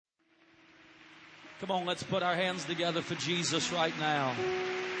Come on, let's put our hands together for Jesus right now.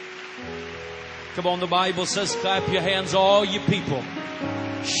 Come on, the Bible says, clap your hands, all you people.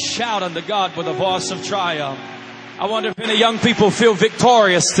 Shout unto God with a voice of triumph. I wonder if any young people feel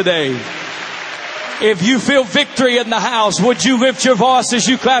victorious today. If you feel victory in the house, would you lift your voice as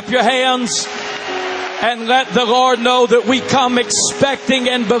you clap your hands and let the Lord know that we come expecting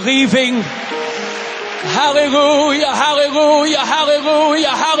and believing. Hallelujah, hallelujah, hallelujah,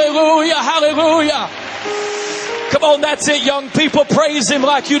 hallelujah, hallelujah. Come on, that's it, young people. Praise Him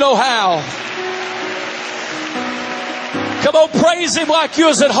like you know how. Come on, praise Him like you're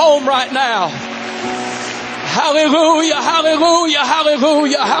at home right now. Hallelujah, hallelujah,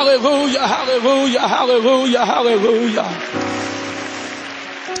 hallelujah, hallelujah, hallelujah, hallelujah, hallelujah.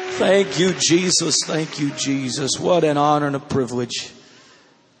 Thank you, Jesus. Thank you, Jesus. What an honor and a privilege.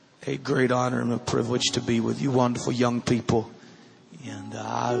 A great honor and a privilege to be with you wonderful young people. And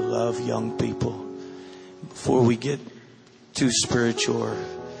I love young people. Before we get too spiritual or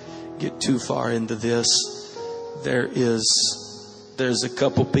get too far into this, there's a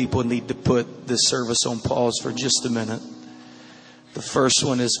couple people need to put this service on pause for just a minute. The first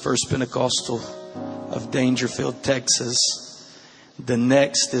one is First Pentecostal of Dangerfield, Texas. The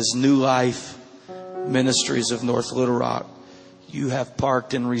next is New Life Ministries of North Little Rock. You have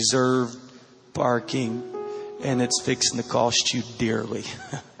parked in reserved parking, and it's fixing to cost you dearly.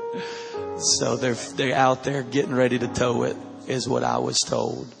 So they're out there getting ready to tow it, is what I was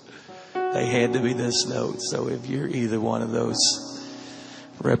told. They had to be this note. So if you're either one of those,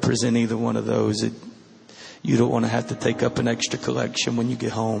 represent either one of those, you don't want to have to take up an extra collection when you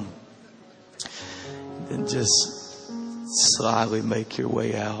get home. And just slyly make your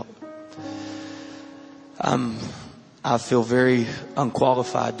way out. I feel very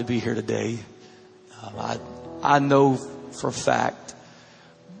unqualified to be here today. I know for a fact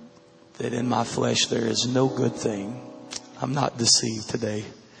that in my flesh there is no good thing. I'm not deceived today.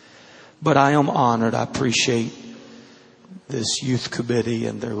 But I am honored. I appreciate this youth committee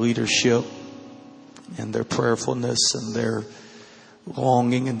and their leadership and their prayerfulness and their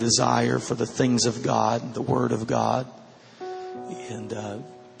longing and desire for the things of God, the Word of God, and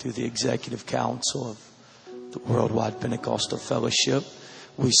to the Executive Council of the Worldwide Pentecostal Fellowship.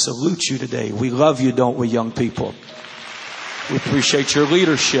 We salute you today. We love you, don't we, young people? We appreciate your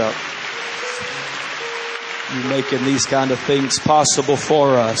leadership. You making these kind of things possible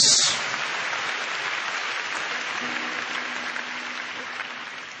for us.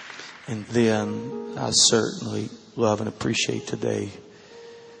 And then I certainly love and appreciate today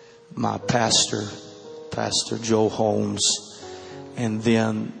my pastor, Pastor Joel Holmes, and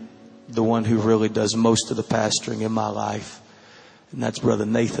then the one who really does most of the pastoring in my life, and that's Brother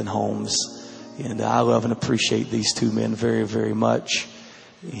Nathan Holmes. And I love and appreciate these two men very, very much.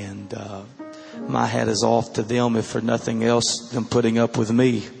 And my hat is off to them, if for nothing else, them putting up with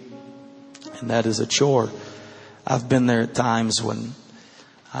me. And that is a chore. I've been there at times when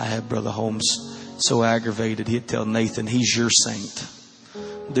I had Brother Holmes so aggravated, he'd tell Nathan, he's your saint.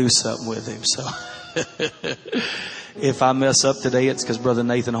 Do something with him. So if I mess up today, it's because Brother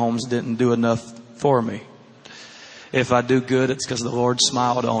Nathan Holmes didn't do enough for me. If I do good, it's because the Lord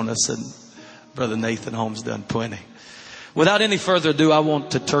smiled on us and Brother Nathan Holmes done plenty. Without any further ado, I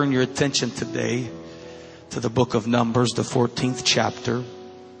want to turn your attention today to the book of Numbers, the 14th chapter,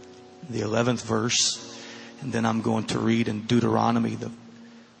 the 11th verse. And then I'm going to read in Deuteronomy, the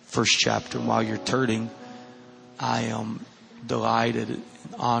first chapter. And while you're turning, I am delighted and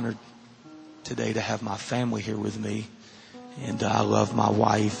honored today to have my family here with me. And I love my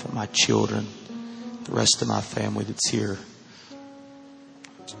wife and my children, the rest of my family that's here.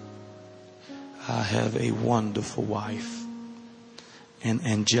 I have a wonderful wife and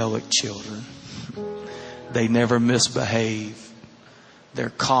angelic children. They never misbehave.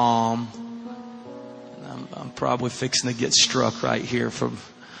 They're calm. I'm probably fixing to get struck right here from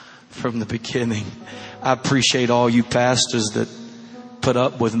the beginning. I appreciate all you pastors that put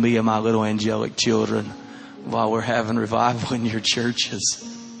up with me and my little angelic children while we're having revival in your churches.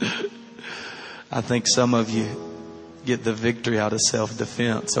 I think some of you get the victory out of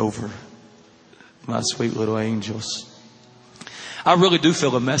self-defense over my sweet little angels. I really do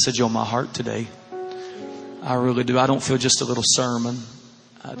feel a message on my heart today. I really do. I don't feel just a little sermon.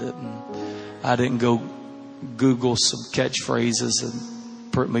 I didn't go Google some catchphrases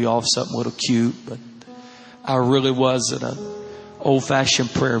and print me off something a little cute, but I really was at an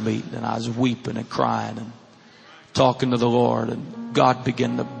old-fashioned prayer meeting, and I was weeping and crying and talking to the Lord, and God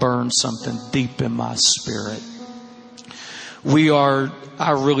began to burn something deep in my spirit.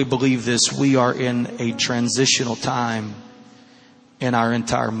 I really believe this, we are in a transitional time in our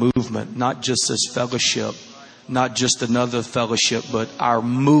entire movement, not just this fellowship, not just another fellowship, but our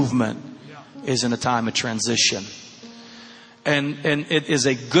movement is in a time of transition. And it is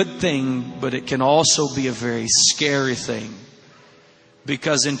a good thing, but it can also be a very scary thing.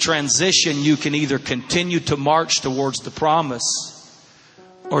 Because in transition, you can either continue to march towards the promise,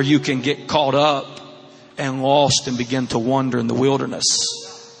 or you can get caught up and lost and begin to wander in the wilderness.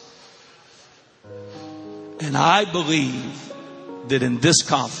 And I believe that in this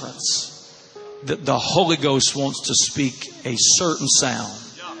conference, that the Holy Ghost wants to speak a certain sound.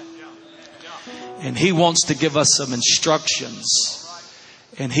 And He wants to give us some instructions.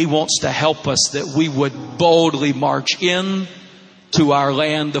 And He wants to help us that we would boldly march in to our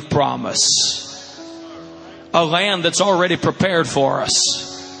land of promise. A land that's already prepared for us.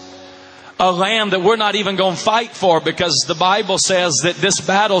 A land that we're not even going to fight for, because the Bible says that this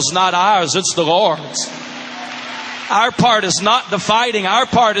battle's not ours, it's the Lord's. Our part is not the fighting. Our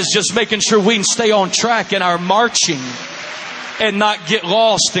part is just making sure we can stay on track in our marching and not get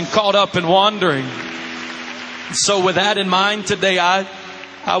lost and caught up in wandering. So with that in mind today,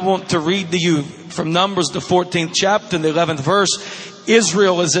 I want to read to you from Numbers, the 14th chapter, the 11th verse.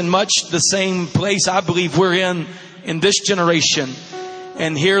 Israel is in much the same place I believe we're in this generation.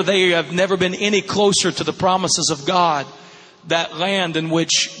 And here they have never been any closer to the promises of God. That land in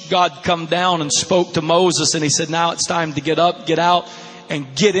which God come down and spoke to Moses, and He said, now it's time to get up, get out,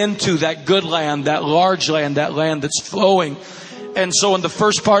 and get into that good land, that large land, that land that's flowing. And so in the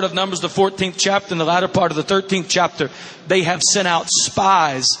first part of Numbers, the 14th chapter, and the latter part of the 13th chapter, they have sent out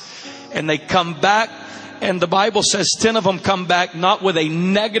spies, and they come back, and the Bible says 10 of them come back not with a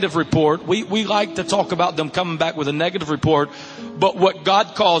negative report. We like to talk about them coming back with a negative report, but what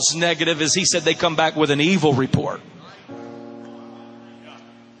God calls negative is He said they come back with an evil report.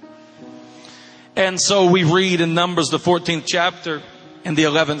 And so we read in Numbers, the 14th chapter and the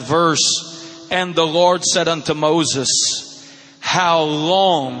 11th verse, and the Lord said unto Moses, how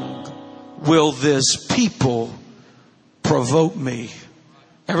long will this people provoke me?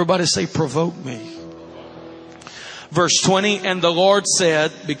 Everybody say, provoke me. Verse 20, and the Lord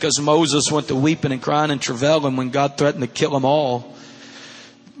said, because Moses went to weeping and crying and travailing when God threatened to kill them all,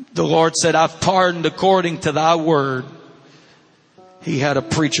 the Lord said, I've pardoned according to thy word. He had a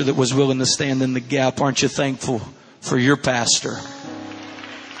preacher that was willing to stand in the gap. Aren't you thankful for your pastor?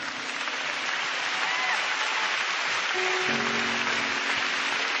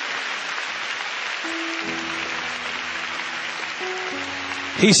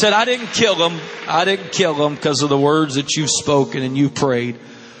 He said, I didn't kill him. I didn't kill him because of the words that you've spoken and you prayed.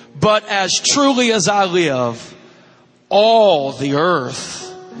 But as truly as I live, all the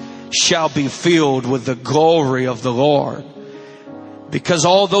earth shall be filled with the glory of the Lord. Because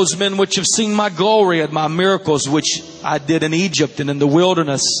all those men which have seen my glory and my miracles, which I did in Egypt and in the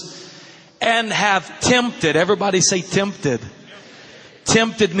wilderness, and have tempted, everybody say tempted,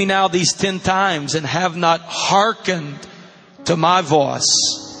 tempted me now these 10 times and have not hearkened to my voice,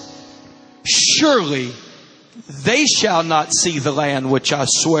 surely they shall not see the land which I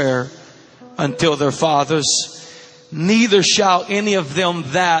swear until their fathers, neither shall any of them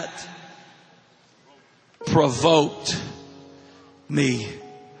that provoked me.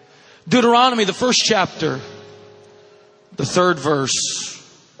 Deuteronomy, the 1st chapter, the 3rd verse.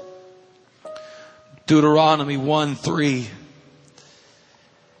 Deuteronomy 1:3.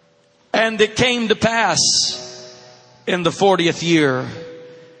 And it came to pass in the 40th year,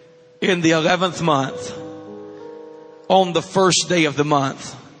 in the 11th month, on the 1st day of the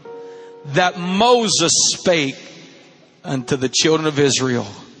month, that Moses spake unto the children of Israel,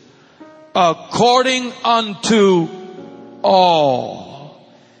 according unto all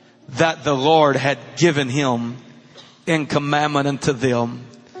that the Lord had given him in commandment unto them.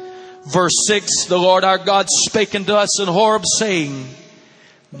 Verse 6, the Lord our God spake unto us in Horeb, saying,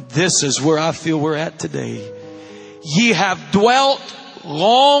 this is where I feel we're at today. Ye have dwelt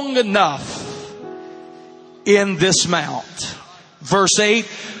long enough in this mount. Verse 8,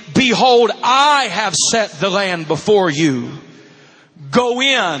 behold, I have set the land before you. Go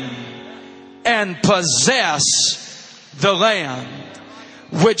in and possess the land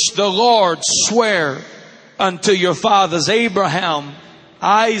which the Lord sware unto your fathers Abraham,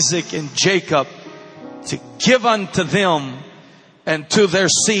 Isaac, and Jacob, to give unto them and to their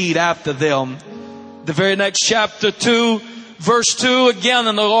seed after them. The very next chapter 2, verse 2 again,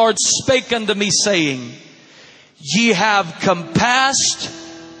 and the Lord spake unto me, saying, ye have compassed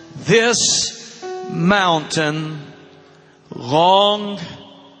this mountain long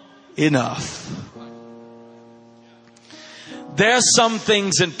enough. There's some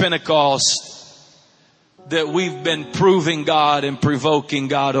things in Pentecost that we've been proving God and provoking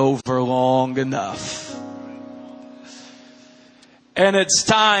God over long enough. And it's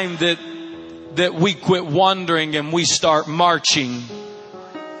time that we quit wondering and we start marching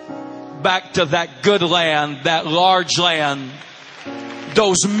back to that good land, that large land,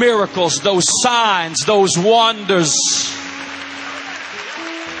 those miracles, those signs, those wonders.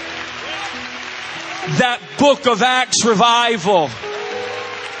 That book of Acts revival.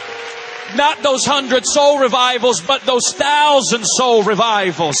 Not those 100 soul revivals, but those 1,000 soul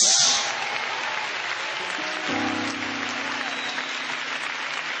revivals.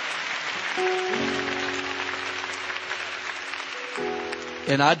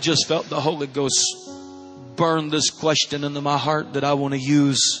 And I just felt the Holy Ghost burn this question into my heart that I want to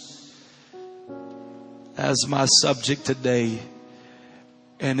use as my subject today.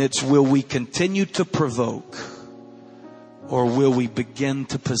 And it's, will we continue to provoke, or will we begin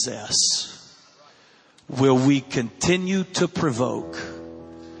to possess? Will we continue to provoke,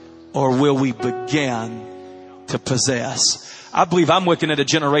 or will we begin to possess? I believe I'm looking at a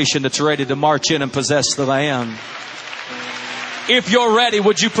generation that's ready to march in and possess the land. If you're ready,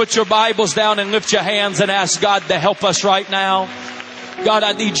 would you put your Bibles down and lift your hands and ask God to help us right now? God,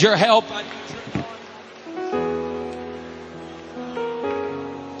 I need your help.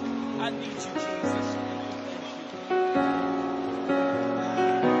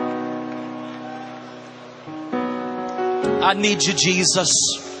 I need you, Jesus.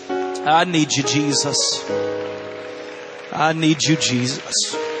 I need you, Jesus. I need you, Jesus. I need you,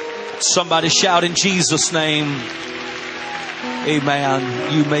 Jesus. Somebody shout in Jesus' name.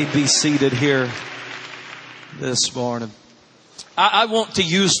 Amen. You may be seated here this morning. I want to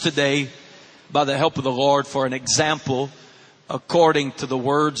use today, by the help of the Lord, for an example according to the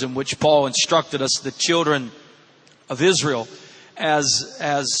words in which Paul instructed us, the children of Israel, as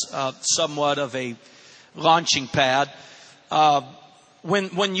somewhat of a launching pad.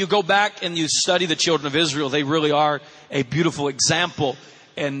 When you go back and you study the children of Israel, they really are a beautiful example,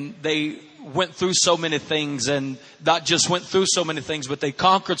 and they went through so many things, and not just went through so many things, but they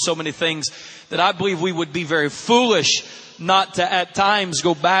conquered so many things that I believe we would be very foolish not to at times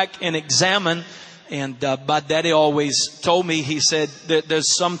go back and examine. And my daddy always told me, he said that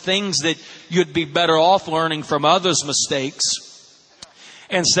there's some things that you'd be better off learning from others' mistakes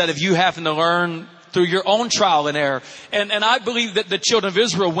instead of you having to learn through your own trial and error. And I believe that the children of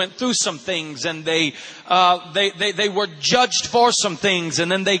Israel went through some things, and they were judged for some things, and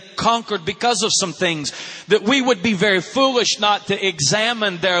then they conquered because of some things. That we would be very foolish not to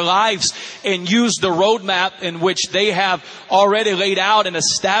examine their lives and use the roadmap in which they have already laid out and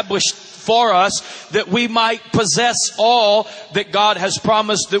established for us, that we might possess all that God has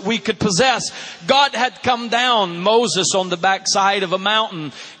promised that we could possess. God had come down Moses on the backside of a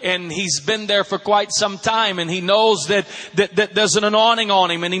mountain, and he's been there for quite some time, and he knows that there's an anointing on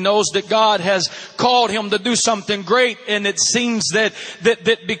him, and he knows that God has called him to do something great. And it seems that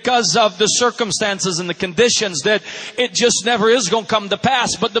because of the circumstances and the conditions, that it just never is going to come to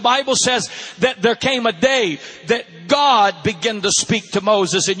pass. But the Bible says that there came a day that God began to speak to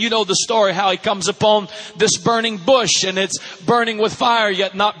Moses. And you know the story, how he comes upon this burning bush, and it's burning with fire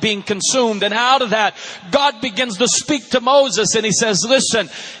yet not being consumed. And out of that, God begins to speak to Moses, and he says, listen,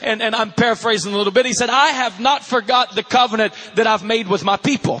 and I'm paraphrasing a little bit. He said, I have not forgot the covenant that I've made with my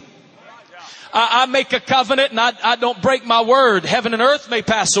people. I make a covenant, and I don't break my word. Heaven and earth may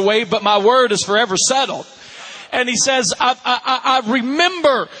pass away, but my word is forever settled. And he says, I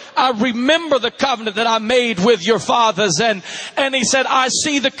remember the covenant that I made with your fathers. And he said, I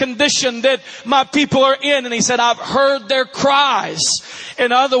see the condition that my people are in. And he said, I've heard their cries.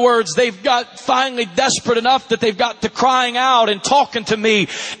 In other words, they've got finally desperate enough that they've got to crying out and talking to me.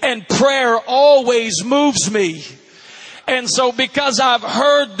 And prayer always moves me. And so because I've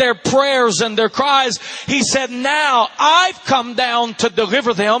heard their prayers and their cries, he said, now I've come down to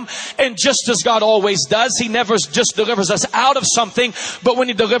deliver them. And just as God always does, he never just delivers us out of something, but when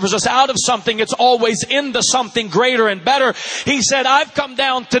he delivers us out of something, it's always into something greater and better. He said, I've come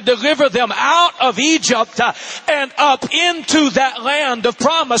down to deliver them out of Egypt and up into that land of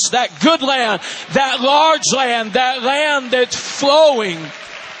promise, that good land, that large land, that land that's flowing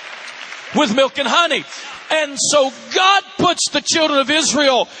with milk and honey. And so God puts the children of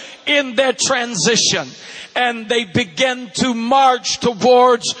Israel in their transition, and they begin to march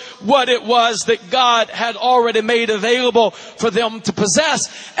towards what it was that God had already made available for them to possess.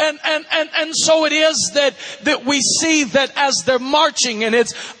 And so it is that we see that as they're marching, and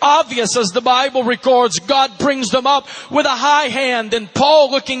it's obvious as the Bible records, God brings them up with a high hand. And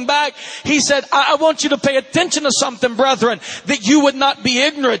Paul, looking back, he said, I want you to pay attention to something, brethren, that you would not be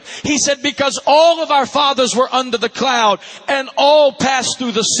ignorant. He said, because all of our fathers fathers were under the cloud, and all passed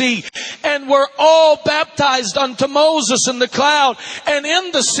through the sea, and were all baptized unto Moses in the cloud and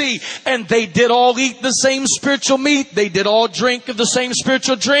in the sea. And they did all eat the same spiritual meat. They did all drink of the same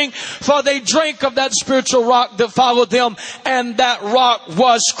spiritual drink, for they drank of that spiritual rock that followed them, and that rock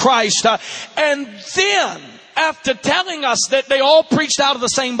was Christ. And then, after telling us that they all preached out of the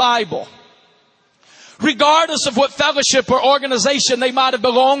same Bible, regardless of what fellowship or organization they might have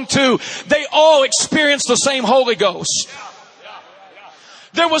belonged to, they all experienced the same Holy Ghost.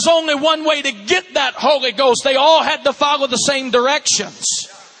 There was only one way to get that Holy Ghost. They all had to follow the same directions.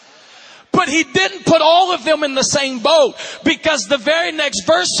 But he didn't put all of them in the same boat, because the very next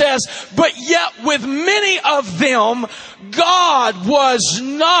verse says, but yet with many of them God was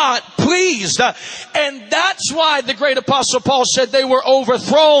not pleased. And that's why the great apostle Paul said they were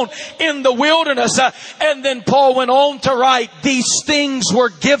overthrown in the wilderness. And then Paul went on to write, these things were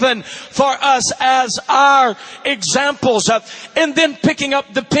given for us as our examples. And then picking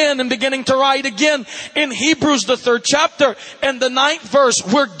up the pen and beginning to write again in Hebrews, the 3rd chapter and the 9th verse,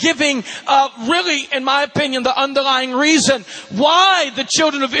 we're giving really, in my opinion, the underlying reason why the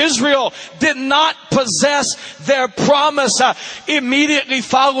children of Israel did not possess their promise immediately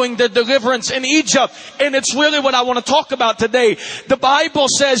following the deliverance in Egypt. And it's really what I want to talk about today. The Bible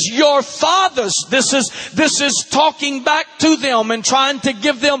says your fathers, this is talking back to them and trying to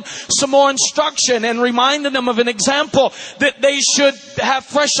give them some more instruction and reminding them of an example that they should have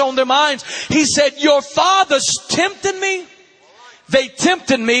fresh on their minds. He said, your fathers tempted me. They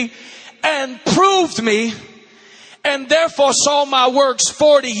tempted me and proved me, and therefore saw my works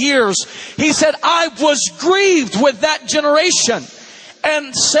 40 years. He said, I was grieved with that generation,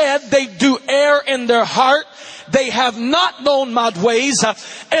 and said, they do err in their heart. They have not known my ways.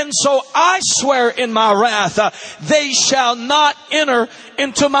 And so I swear in my wrath, they shall not enter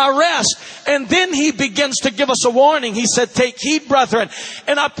into my rest. And then he begins to give us a warning. He said, take heed, brethren.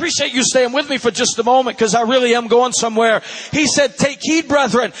 And I appreciate you staying with me for just a moment, because I really am going somewhere. He said, take heed,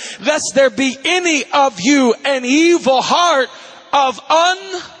 brethren, lest there be any of you an evil heart of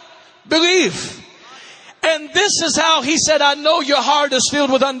unbelief. And this is how he said, I know your heart is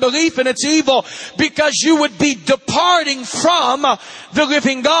filled with unbelief and it's evil, because you would be departing from the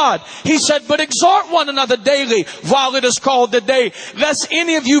living God. He said, but exhort one another daily while it is called the day, lest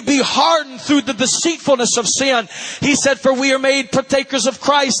any of you be hardened through the deceitfulness of sin. He said, for we are made partakers of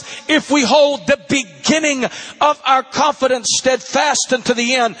Christ if we hold the beginning of our confidence steadfast unto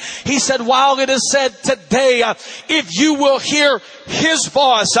the end. He said, while it is said today, if you will hear his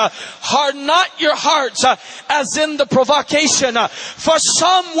voice, harden not your hearts, as in the provocation. For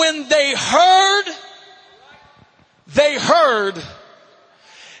some, when they heard, they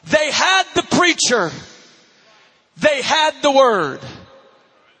had the preacher, they had the word,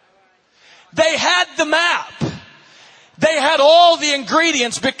 they had the map, they had all the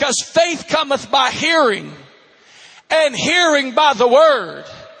ingredients, because faith cometh by hearing, and hearing by the word.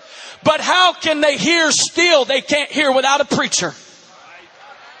 But how can they hear still? They can't hear without a preacher.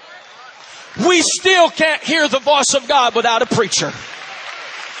 We still can't hear the voice of God without a preacher.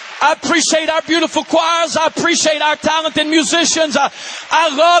 I appreciate our beautiful choirs. I appreciate our talented musicians. I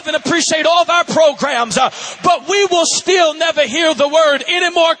love and appreciate all of our programs. But we will still never hear the word any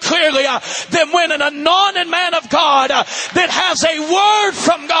more clearly than when an anointed man of God that has a word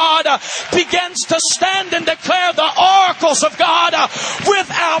from God begins to stand and declare the oracles of God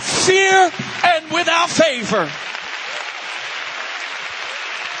without fear and without favor.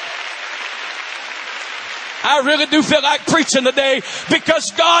 I really do feel like preaching today, because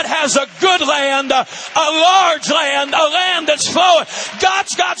God has a good land, a large land, a land that's flowing.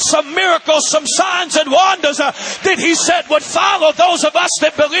 God's got some miracles, some signs and wonders that he said would follow those of us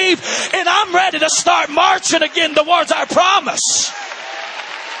that believe. And I'm ready to start marching again towards our promise.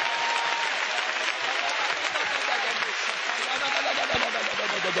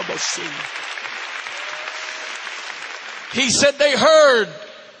 He said they heard.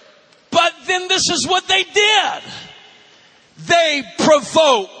 But then this is what they did. They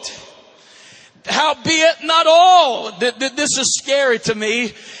provoked. Howbeit not all. This is scary to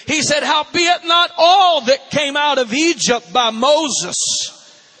me. He said, howbeit not all that came out of Egypt by Moses.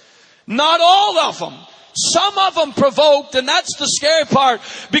 Not all of them. Some of them provoked, and that's the scary part,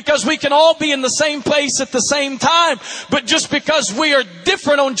 because we can all be in the same place at the same time. But just because we are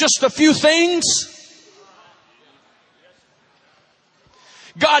different on just a few things,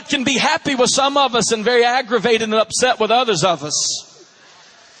 God can be happy with some of us and very aggravated and upset with others of us.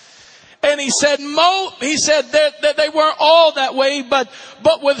 And he said, that they weren't all that way, but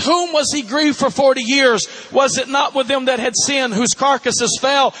with whom was he grieved for 40 years? Was it not with them that had sinned, whose carcasses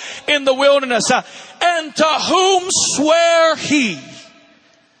fell in the wilderness? And to whom sware he?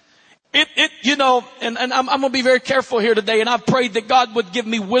 And I'm going to be very careful here today. And I've prayed that God would give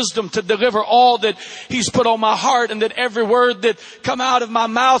me wisdom to deliver all that He's put on my heart, and that every word that come out of my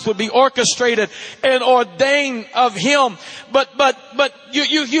mouth would be orchestrated and ordained of Him. But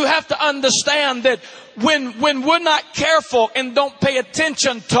you have to understand that when we're not careful and don't pay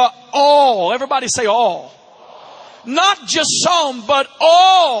attention to all, everybody say all, not just some, but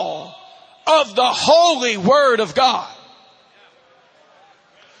all of the holy Word of God,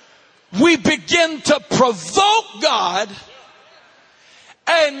 we begin to provoke God,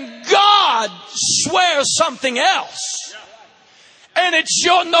 and God swears something else. And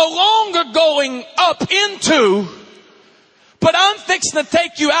you're no longer going up into, but I'm fixing to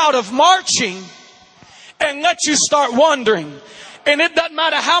take you out of marching and let you start wandering. And it doesn't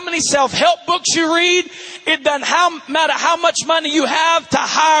matter how many self-help books you read. It doesn't matter how much money you have to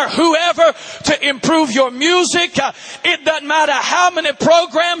hire whoever to improve your music. It doesn't matter how many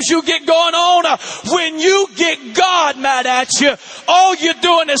programs you get going on. When you get God mad at you, all you're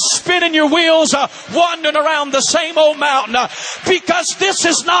doing is spinning your wheels, wandering around the same old mountain. Because this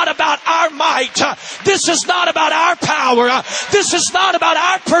is not about our might. This is not about our power. This is not about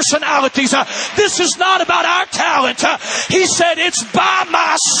our personalities. This is not about our talent. He said, it's by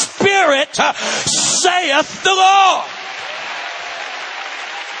my Spirit, saith the Lord.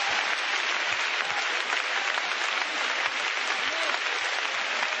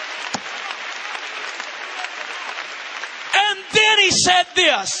 And then he said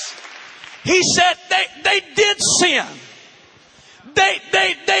this. He said they did sin.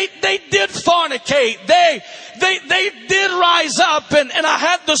 They did fornicate. They did rise up, and I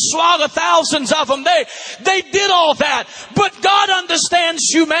had to swallow thousands of them. They did all that. But God understands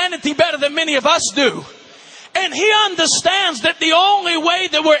humanity better than many of us do. And He understands that the only way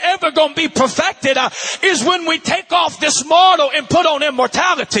that we're ever going to be perfected is when we take off this mortal and put on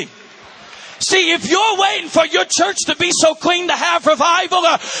immortality. See, if you're waiting for your church to be so clean to have revival,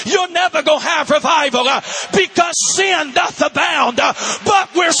 you're never going to have revival, because sin doth abound.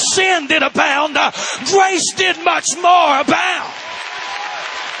 But where sin did abound, grace did much more abound.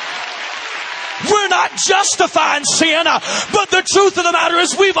 We're not justifying sin, but the truth of the matter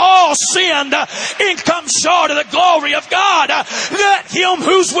is we've all sinned and come short of the glory of God. Let him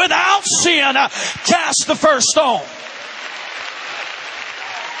who's without sin cast the first stone.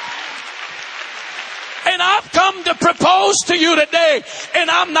 And I've come to propose to you today, and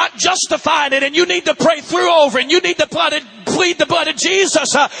I'm not justifying it, and you need to pray through over it, and you need to plead the blood of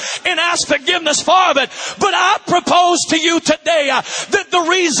Jesus and ask forgiveness for it. But I propose to you today that the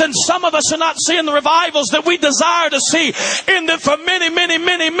reason some of us are not seeing the revivals that we desire to see, and that for many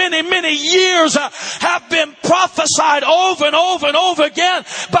years have been prophesied over and over and over again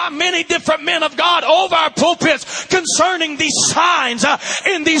by many different men of God over our pulpits concerning these signs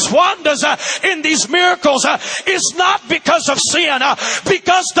and these wonders and these miracles, is not because of sin,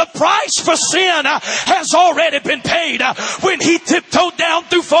 because the price for sin has already been paid. When He tiptoed down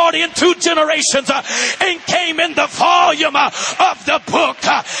through 40 and 2 generations and came in the volume of the book,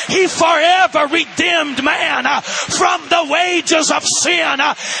 He forever redeemed man from the wages of sin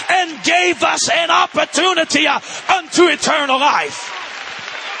and gave us an opportunity unto eternal life.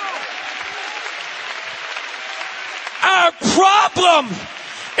 Our problem,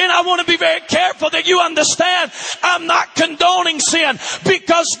 and I want to be very careful that you understand, I'm not condoning sin,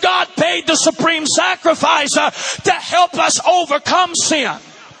 because God paid the supreme sacrifice to help us overcome sin.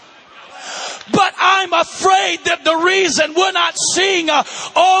 But I'm afraid that the reason we're not seeing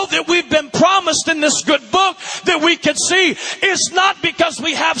all that we've been promised in this good book that we can see is not because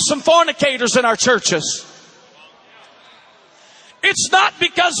we have some fornicators in our churches. It's not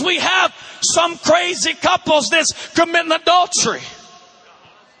because we have some crazy couples that's committing adultery.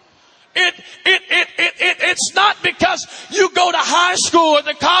 It's not because you go to high school or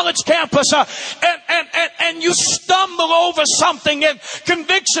the college campus and you stumble over something and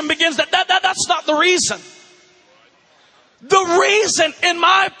conviction begins. That's not the reason. The reason, in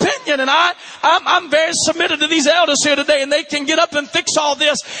my opinion, and I'm very submitted to these elders here today, and they can get up and fix all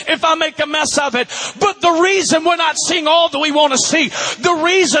this if I make a mess of it. But the reason we're not seeing all that we want to see, the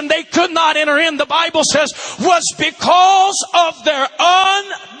reason they could not enter in, the Bible says, was because of their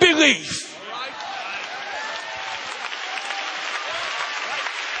unbelief.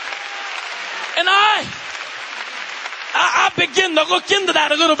 And I begin to look into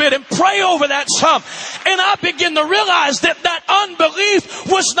that a little bit and pray over that some. And I begin to realize that that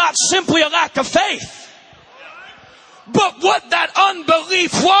unbelief was not simply a lack of faith. But what that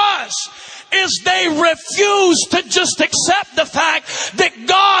unbelief was, is they refused to just accept the fact that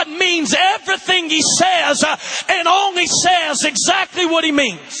God means everything He says and only says exactly what He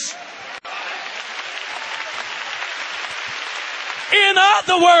means. In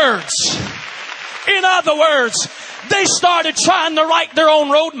other words, they started trying to write their own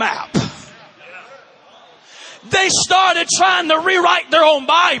roadmap. They started trying to rewrite their own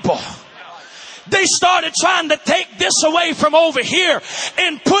Bible. They started trying to take this away from over here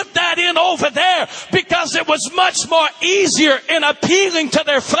and put that in over there because it was much more easier and appealing to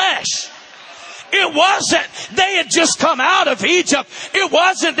their flesh. It wasn't they had just come out of Egypt. It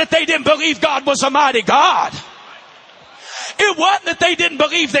wasn't that they didn't believe God was a mighty God. It wasn't that they didn't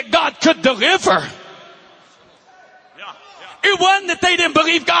believe that God could deliver. It wasn't that they didn't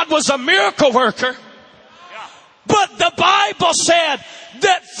believe God was a miracle worker. But the Bible said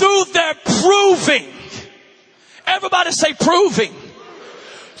that through their proving, everybody say proving,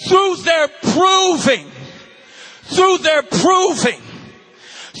 through their proving,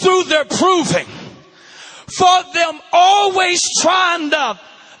 for them always trying to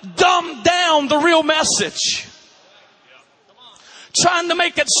dumb down the real message, trying to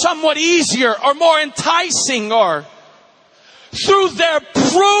make it somewhat easier or more enticing, or through their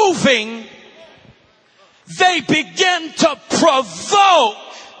proving, they begin to provoke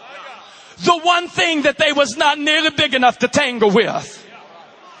the one thing that they was not nearly big enough to tangle with.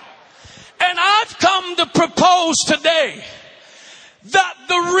 And I've come to propose today that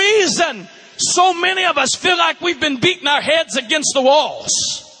the reason so many of us feel like we've been beating our heads against the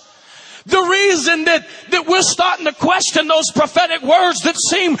walls, the reason that we're starting to question those prophetic words that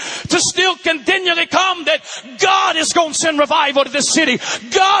seem to still continually come, that God is going to send revival to this city.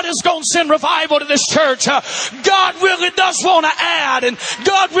 God is going to send revival to this church. God really does want to add, and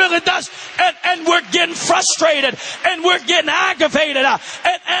God really does. And we're getting frustrated, and we're getting aggravated.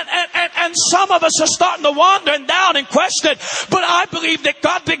 And some of us are starting to wander and down and question. But I believe that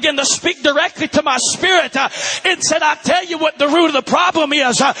God began to speak directly to my spirit and said, I tell you what the root of the problem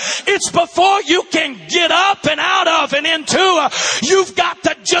is. It's before you can get up and out of and into, you've got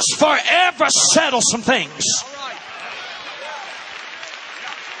to just forever settle some things.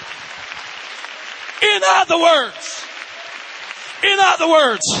 In other words,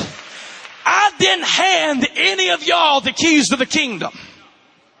 I didn't hand any of y'all the keys to the kingdom.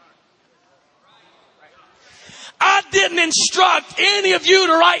 I didn't instruct any of you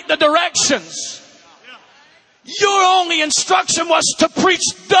to write the directions. Your only instruction was to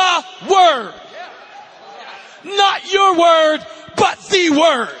preach the word. Not your word, but the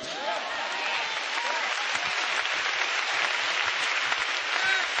word.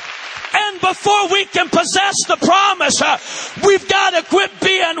 And before we can possess the promise, we've got to quit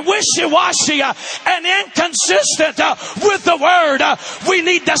being wishy-washy and inconsistent with the word. We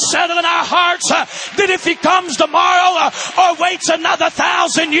need to settle in our hearts that if He comes tomorrow or waits another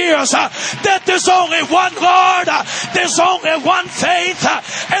 1,000 years, that there's only one Lord, there's only one faith,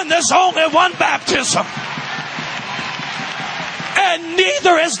 and there's only one baptism. And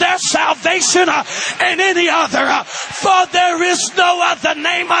neither is there salvation in any other. For there is no other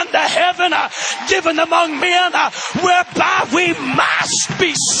name under heaven given among men whereby we must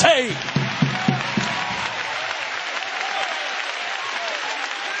be saved.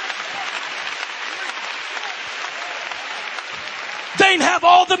 They ain't have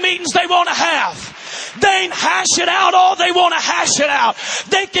all the meetings they want to have. They ain't hash it out all they want to hash it out.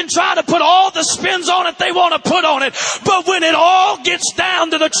 They can try to put all the spins on it they want to put on it. But when it all gets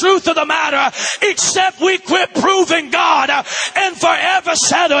down to the truth of the matter, except we quit proving God and forever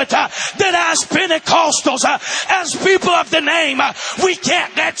settle it, that as Pentecostals, as people of the name, we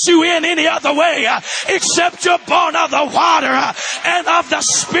can't let you in any other way except you're born of the water and of the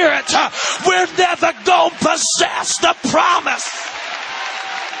Spirit. We're never going to possess the promise.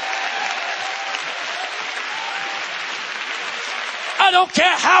 I don't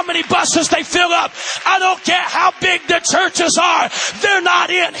care how many buses they fill up. I don't care how big the churches are. They're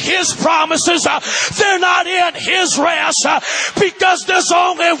not in His promises. They're not in His rest because there's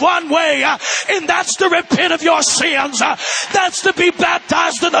only one way, and that's to repent of your sins. That's to be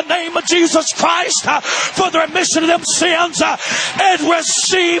baptized in the name of Jesus Christ for the remission of them sins and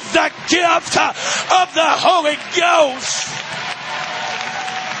receive the gift of the Holy Ghost.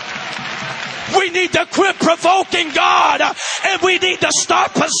 We need to quit provoking God, and we need to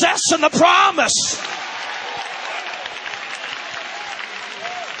start possessing the promise.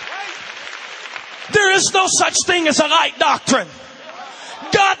 There is no such thing as a light doctrine.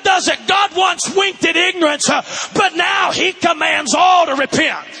 God does it. God once winked at ignorance, but now he commands all to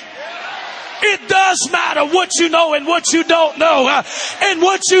repent. It does matter what you know and what you don't know. And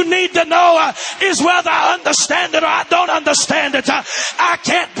what you need to know is whether I understand it or I don't understand it. I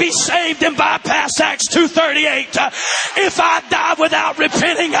can't be saved and bypass Acts 2:38. If I die without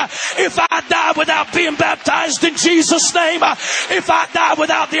repenting, if I die without being baptized in Jesus' name, if I die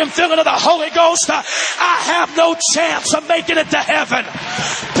without the infilling of the Holy Ghost, I have no chance of making it to heaven.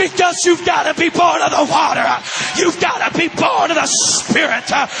 Because you've got to be born of the water. You've got to be born of the Spirit,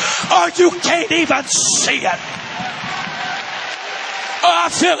 or you can't even see it. Oh, I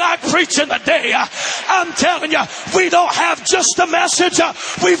feel like preaching today. I'm telling you, we don't have just a message.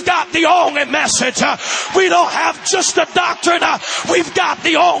 We've got the only message. We don't have just a doctrine. We've got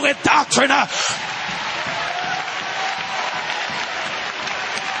the only doctrine.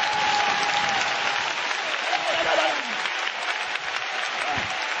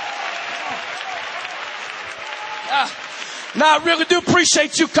 Now, I really do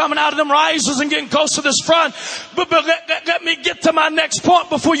appreciate you coming out of them rises and getting close to this front. But let me get to my next point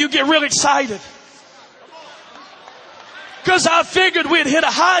before you get really excited. Because I figured we'd hit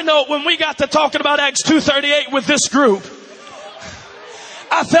a high note when we got to talking about Acts 2:38 with this group.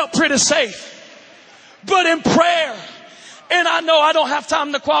 I felt pretty safe. But in prayer, and I know I don't have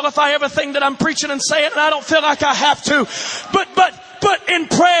time to qualify everything that I'm preaching and saying, and I don't feel like I have to. But in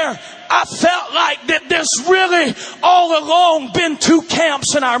prayer, I felt like that there's really all along been two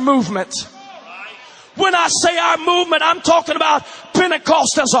camps in our movement. When I say our movement, I'm talking about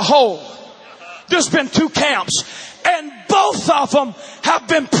Pentecost as a whole. There's been two camps. And both of them have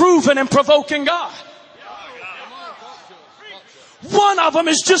been proven in provoking God. One of them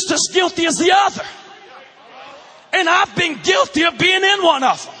is just as guilty as the other. And I've been guilty of being in one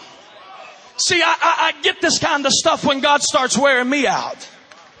of them. See, I get this kind of stuff when God starts wearing me out.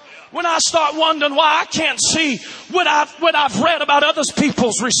 When I start wondering why I can't see what I've read about other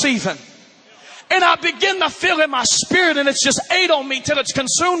people's receiving. And I begin to feel in my spirit, and it's just ate on me till it's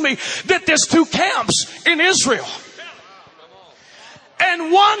consumed me, that there's two camps in Israel.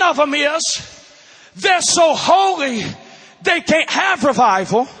 And one of them is, they're so holy, they can't have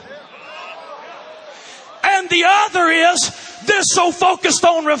revival. And the other is, they're so focused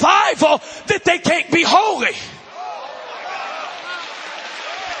on revival that they can't be holy.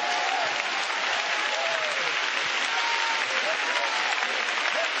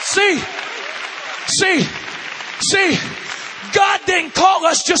 See, God didn't call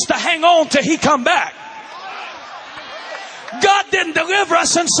us just to hang on till he come back. God didn't deliver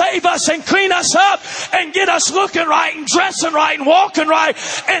us and save us and clean us up and get us looking right and dressing right and walking right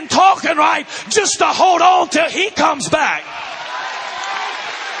and talking right just to hold on till he comes back.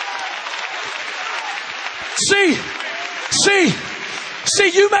 See,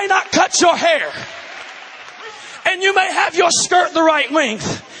 you may not cut your hair, and you may have your skirt the right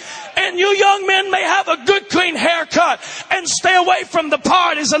length, and you young men may have a good clean haircut and stay away from the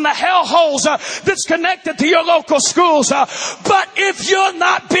parties and the hellholes that's connected to your local schools. But if you're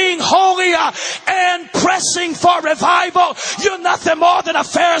not being holy and pressing for revival, you're nothing more than a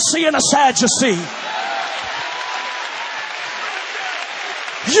Pharisee and a Sadducee.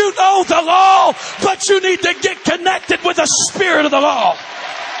 You know the law, but you need to get connected with the spirit of the law.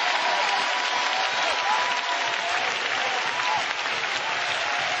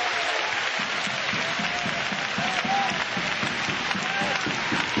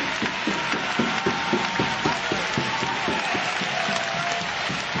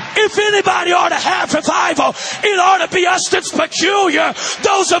 If anybody ought to have revival, it ought to be us that's peculiar,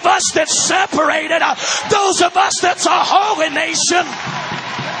 those of us that's separated, those of us that's a holy nation.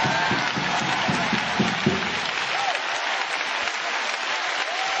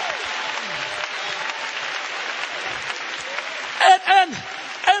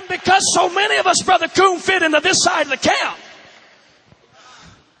 And because so many of us, Brother Coon, fit into this side of the camp,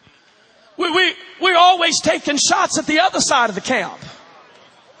 we're always taking shots at the other side of the camp.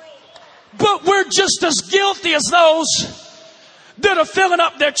 But we're just as guilty as those that are filling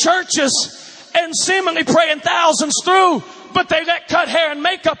up their churches and seemingly praying thousands through, but they let cut hair and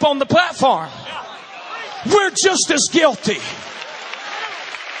makeup on the platform. We're just as guilty.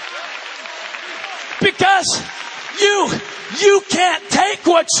 Because you can't take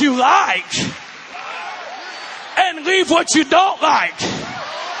what you like and leave what you don't like.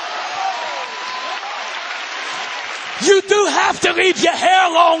 You do have to leave your hair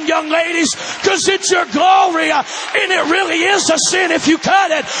long, young ladies, because it's your glory, and it really is a sin if you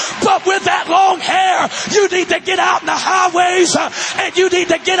cut it. But with that long hair, you need to get out in the highways, and you need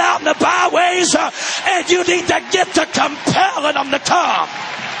to get out in the byways, and you need to get to compelling them to come.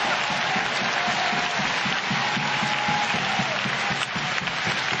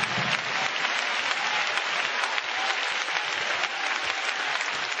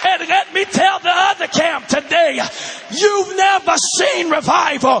 And let me tell the other camp today, you've never seen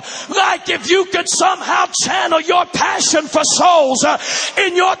revival like if you could somehow channel your passion for souls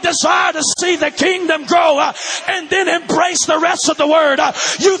in your desire to see the kingdom grow and then embrace the rest of the word.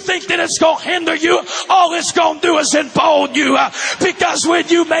 You think that it's going to hinder you? All it's going to do is embolden you, because when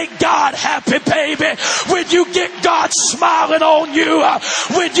you make God happy, baby, when you get God smiling on you,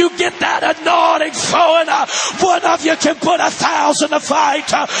 when you get that anointing flowing, one of you can put 1,000 to fight,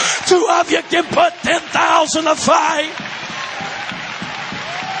 two of you can put 10,000 to fight.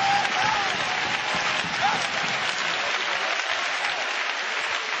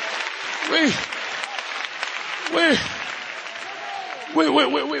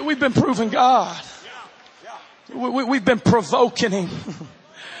 We've been proving God. We've been provoking him.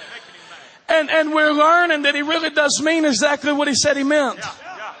 And we're learning that he really does mean exactly what he said he meant.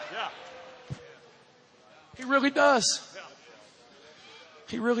 He really does.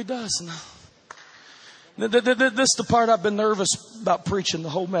 He really does. This is the part I've been nervous about preaching the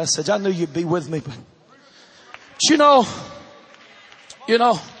whole message. I knew you'd be with me, but you know,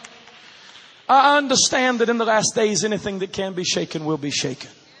 I understand that in the last days, anything that can be shaken will be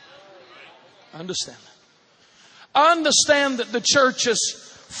shaken. I understand that. I understand that the church is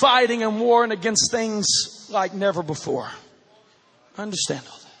fighting and warring against things like never before. I understand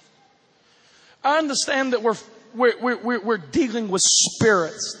all that. I understand that we're dealing with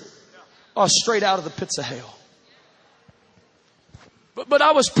spirits that are straight out of the pits of hell. But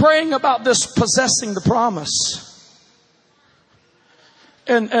I was praying about this possessing the promise.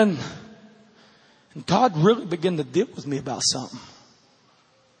 And God really began to deal with me about something.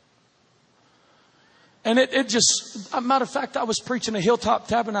 And it just, matter of fact, I was preaching a Hilltop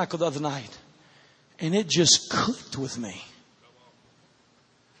Tabernacle the other night. And it just clicked with me.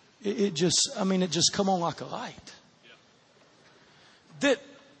 It just come on like a light. That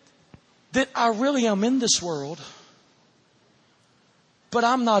I really am in this world, but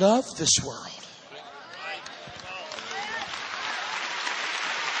I'm not of this world.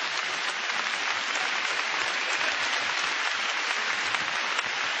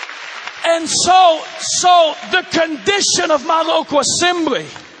 And so the condition of my local assembly,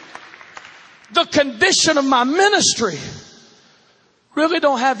 the condition of my ministry, really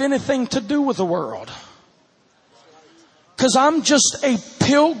don't have anything to do with the world. Because I'm just a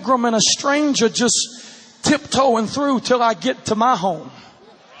pilgrim and a stranger just tiptoeing through till I get to my home.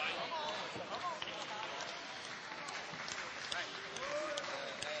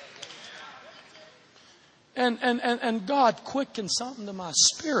 And God quickened something to my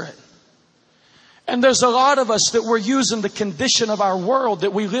spirit. And there's a lot of us that we're using the condition of our world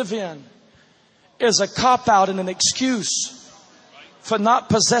that we live in as a cop-out and an excuse for not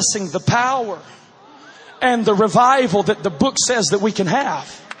possessing the power and the revival that the book says that we can have.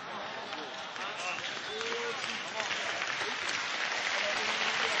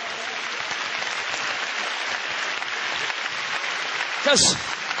 Because,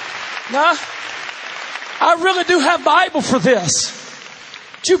 I really do have Bible for this.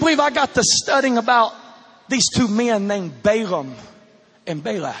 Do you believe I got to studying about these two men named Balaam and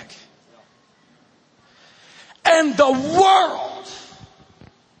Balak? And the world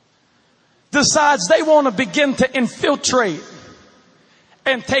decides they want to begin to infiltrate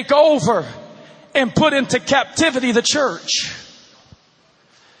and take over and put into captivity the church.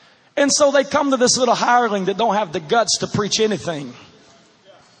 And so they come to this little hireling that don't have the guts to preach anything.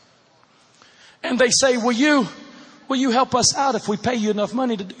 And they say, will you help us out if we pay you enough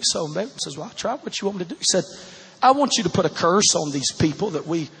money to do so? And Balaam says, well, I'll try. What you want me to do? He said, I want you to put a curse on these people that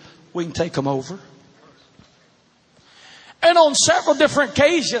we can take them over. And on several different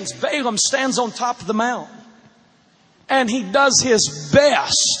occasions, Balaam stands on top of the mountain. And he does his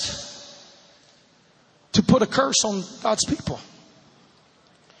best to put a curse on God's people.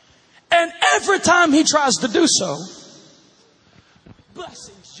 And every time he tries to do so, blessings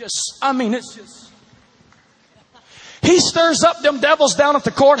it's just... He stirs up them devils down at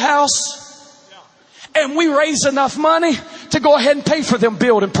the courthouse. And we raise enough money to go ahead and pay for them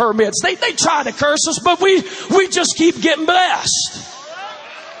building permits. They try to curse us, but we just keep getting blessed.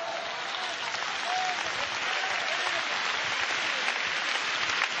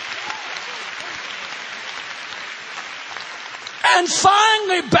 And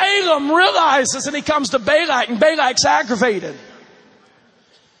finally Balaam realizes, and he comes to Balak, and Balak's aggravated.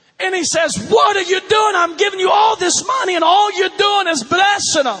 And he says, what are you doing? I'm giving you all this money and all you're doing is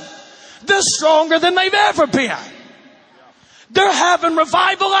blessing them. They're stronger than they've ever been. They're having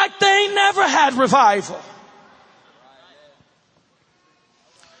revival like they ain't never had revival.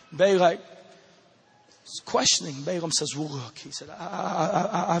 Balak questioning. Balaam says, well, look, he said,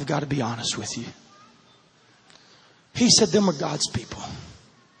 I've got to be honest with you. He said, them are God's people.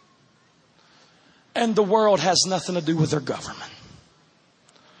 And the world has nothing to do with their government.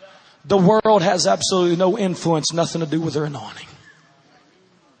 The world has absolutely no influence, nothing to do with their anointing.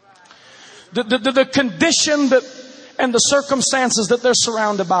 The condition that and the circumstances that they're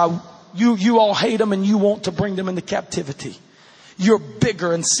surrounded by, you all hate them and you want to bring them into captivity. You're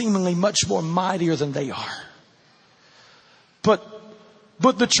bigger and seemingly much more mightier than they are. But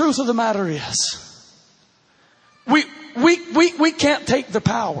the truth of the matter is, we can't take the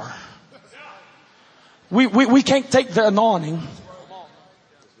power. We can't take their anointing.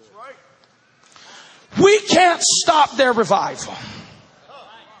 We can't stop their revival.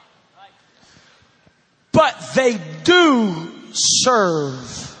 But they do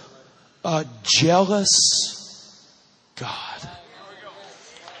serve a jealous God.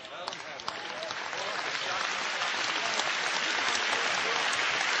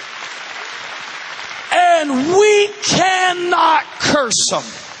 And we cannot curse them.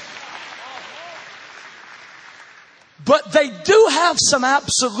 But they do have some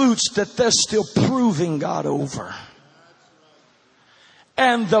absolutes that they're still proving God over.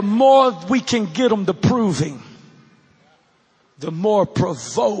 And the more we can get them to proving, the more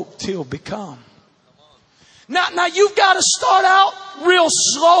provoked he'll become. Now you've got to start out real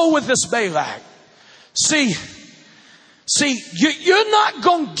slow with this Balak. See, you're not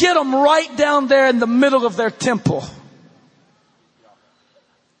going to get them right down there in the middle of their temple,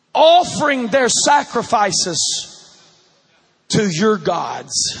 offering their sacrifices to your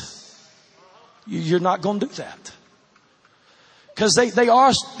gods. You're not going to do that. Because they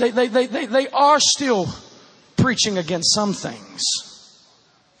are still preaching against some things.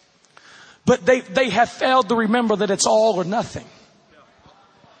 But they have failed to remember that it's all or nothing.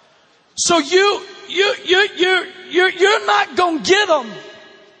 So you're not going to get them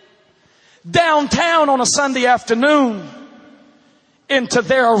downtown on a Sunday afternoon into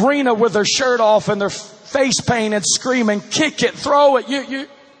their arena with their shirt off and their face painted, screaming, kick it, throw it.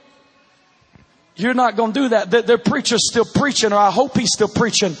 You're not going to do that. Their preacher's still preaching, or I hope he's still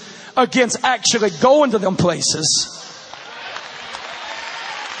preaching against actually going to them places.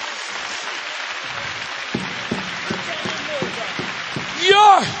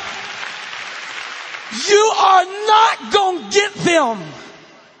 You are not going to get them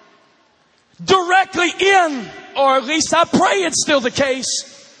directly in, or at least I pray it's still the case,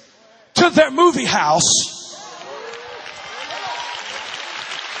 to their movie house.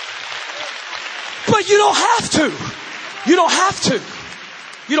 But you don't have to. You don't have to.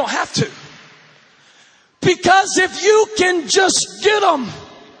 You don't have to. Because if you can just get them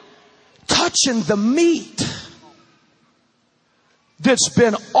touching the meat that's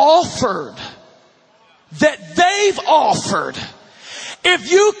been offered, that they've offered,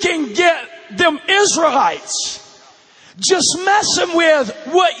 if you can get them Israelites just messing with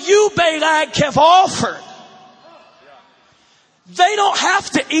what you, Balak, have offered, they don't have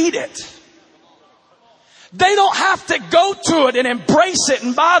to eat it. They don't have to go to it and embrace it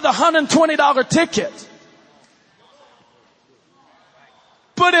and buy the $120 ticket.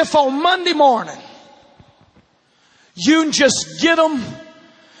 But if on Monday morning you can just get them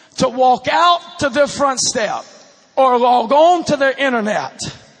to walk out to their front step or log on to their internet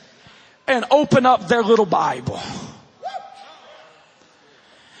and open up their little Bible.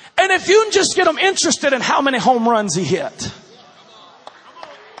 And if you can just get them interested in how many home runs he hit.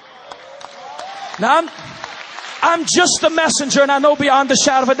 Now, I'm just the messenger, and I know beyond a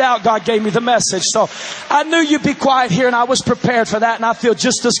shadow of a doubt God gave me the message. So I knew you'd be quiet here, and I was prepared for that, and I feel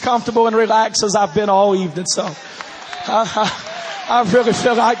just as comfortable and relaxed as I've been all evening. So I really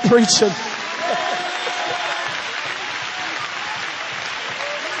feel like preaching.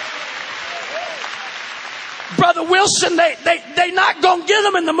 Brother Wilson, they not going to get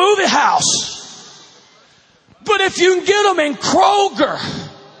them in the movie house. But if you can get them in Kroger,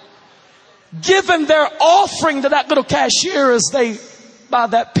 giving their offering to that little cashier as they buy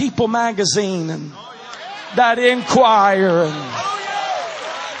that People magazine and that Inquirer.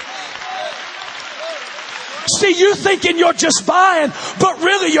 See, you thinking you're just buying, but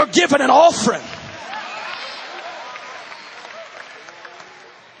really you're giving an offering.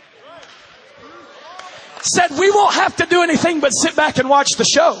 Said we won't have to do anything but sit back and watch the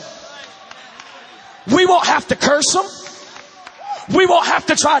show. We won't have to curse them. We won't have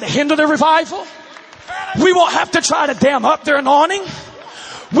to try to hinder their revival. We won't have to try to dam up their anointing.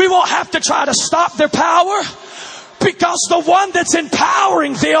 We won't have to try to stop their power, because the one that's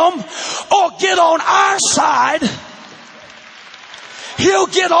empowering them will get on our side. He'll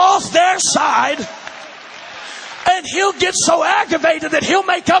get off their side And he'll get so aggravated that he'll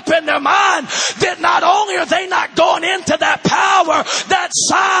make up in their mind that not only are they not going into that power, that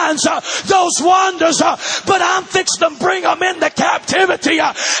signs, those wonders, but I'm fixing to bring them into captivity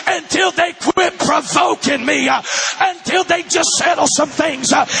until they quit provoking me, until they just settle some things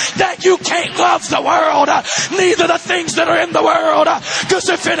that you can't love the world, neither the things that are in the world, because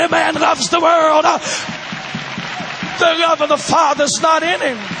if any man loves the world, the love of the Father's not in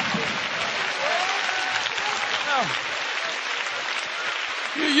him.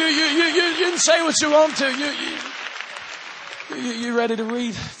 You can say what you want to. You ready to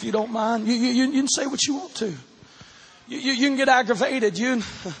read? If you don't mind, you can say what you want to. You can get aggravated. You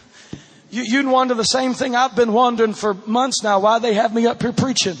can wonder the same thing I've been wondering for months now. Why they have me up here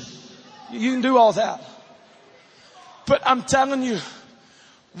preaching? You can do all that. But I'm telling you,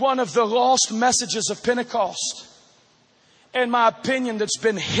 one of the lost messages of Pentecost, in my opinion, that's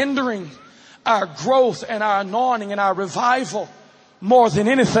been hindering our growth and our anointing and our revival more than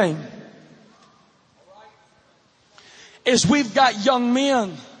anything, is we've got young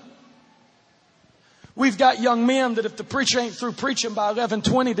men. We've got young men that if the preacher ain't through preaching by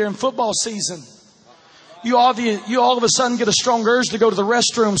 11:20 during football season, you all of a sudden get a strong urge to go to the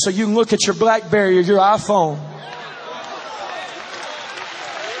restroom so you can look at your BlackBerry or your iPhone.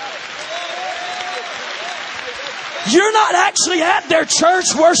 You're not actually at their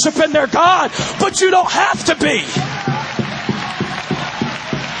church worshiping their God, but you don't have to be.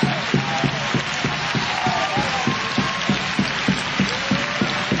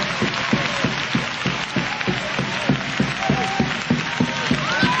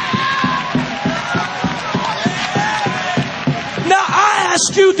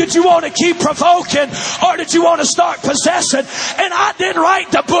 Ask you, did you want to keep provoking or did you want to start possessing? And I didn't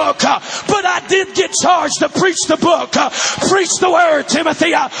write the book, but I did get charged to preach the book. Preach the word,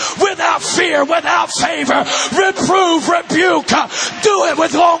 Timothy, without fear, without favor. Reprove, rebuke. Do it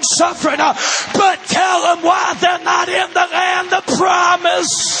with long suffering. But tell them why they're not in the land of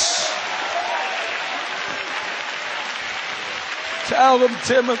promise. Tell them,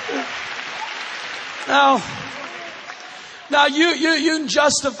 Timothy. Now you can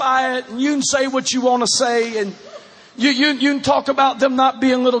justify it and you can say what you want to say and you can talk about them not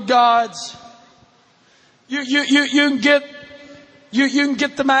being little gods. You can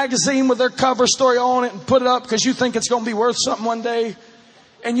get the magazine with their cover story on it and put it up because you think it's going to be worth something one day,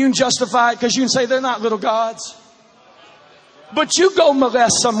 and you can justify it because you can say they're not little gods. But you go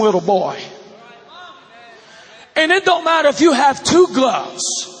molest some little boy, and it don't matter if you have 2 gloves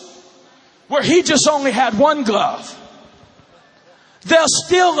where he just only had 1 glove. They'll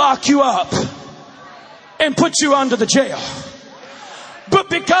still lock you up and put you under the jail. But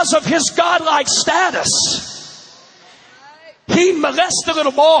because of his godlike status, he molests the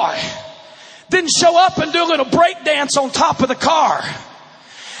little boy, then show up and do a little break dance on top of the car,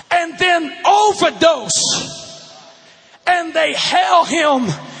 and then overdose. And they hail him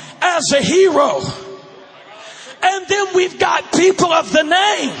as a hero. And then we've got people of the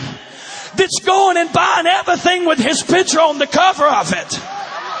name that's going and buying everything with his picture on the cover of it.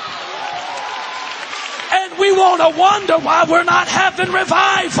 And we want to wonder why we're not having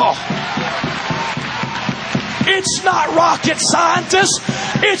revival. It's not rocket scientists.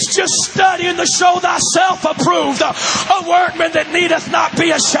 It's just studying to show thyself approved, a workman that needeth not be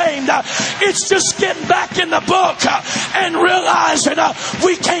ashamed. It's just getting back in the book and realizing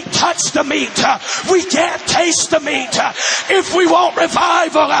we can't touch the meat. We can't taste the meat. If we want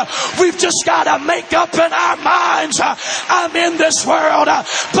revival, we've just got to make up in our minds, I'm in this world,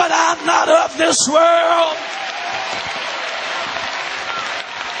 but I'm not of this world.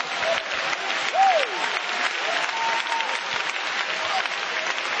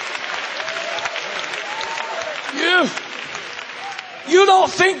 You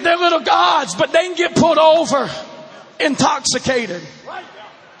don't think they're little gods, but they can get pulled over intoxicated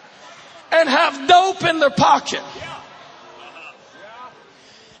and have dope in their pocket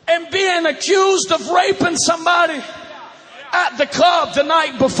and being accused of raping somebody at the club the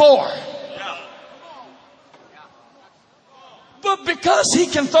night before. But because he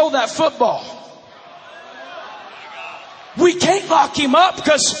can throw that football, we can't lock him up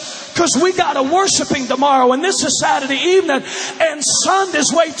because we got to worship him tomorrow, and this is Saturday evening, and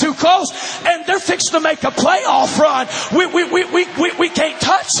Sunday's way too close, and they're fixing to make a playoff run. We can't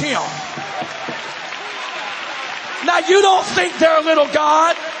touch him. Now you don't think they're a little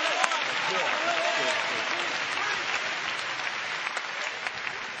God.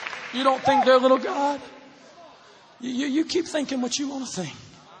 You don't think they're a little God. You keep thinking what you want to think.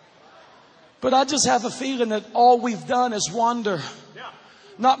 But I just have a feeling that all we've done is wander.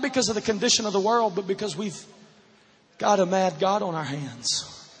 Not because of the condition of the world, but because we've Got a mad God on our hands.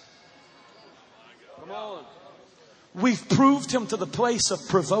 Come on. We've proved him to the place of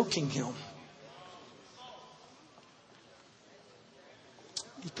provoking him.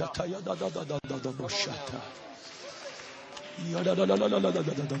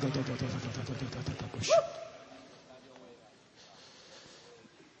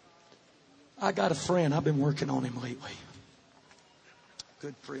 I got a friend. I've been working on him lately.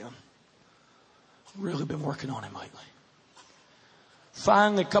 Good friend. Really been working on him lately.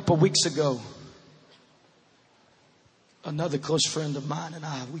 Finally, a couple of weeks ago, another close friend of mine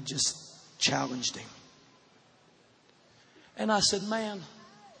and we just challenged him. And I said, man,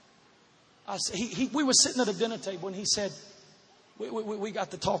 we were sitting at a dinner table and he said, we got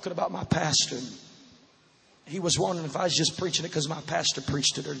to talking about my pastor. And he was wondering if I was just preaching it because my pastor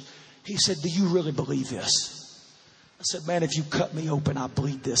preached it. Or he said, do you really believe this? I said, man, if you cut me open, I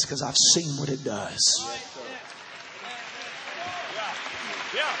bleed this because I've seen what it does.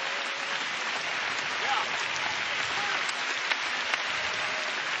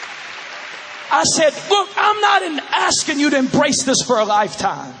 I said, look, I'm not asking you to embrace this for a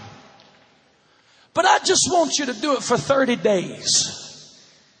lifetime. But I just want you to do it for 30 days.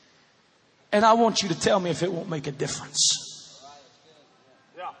 And I want you to tell me if it won't make a difference.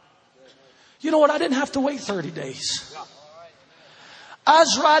 You know what? I didn't have to wait 30 days. I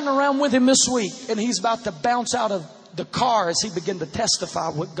was riding around with him this week, and he's about to bounce out of the car as he began to testify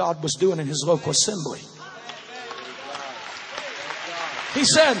what God was doing in his local assembly. He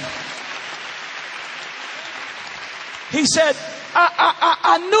said,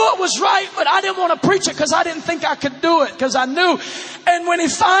 I knew it was right, but I didn't want to preach it because I didn't think I could do it because I knew. And when he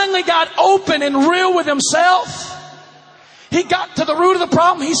finally got open and real with himself, he got to the root of the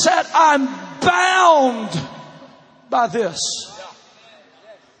problem. He said, I'm bound by this.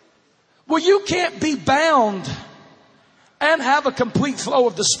 Well, you can't be bound and have a complete flow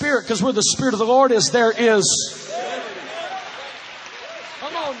of the Spirit, because where the Spirit of the Lord is, there is.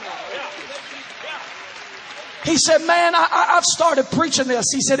 Come on now. He said, man, I've started preaching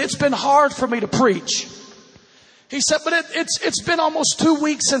this. He said, it's been hard for me to preach. He said, but it's been almost 2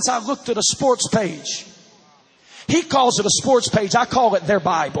 weeks since I looked at a sports page. He calls it a sports page. I call it their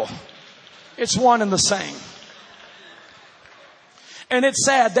Bible. It's one and the same. And it's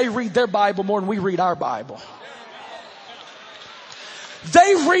sad. They read their Bible more than we read our Bible.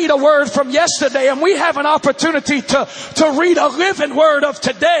 They read a word from yesterday, and we have an opportunity to read a living word of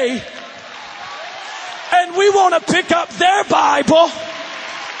today. And we want to pick up their Bible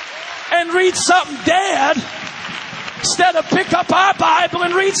and read something dead instead of pick up our Bible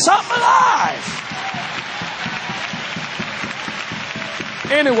and read something alive.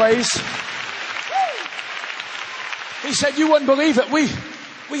 Anyways, he said, you wouldn't believe it. We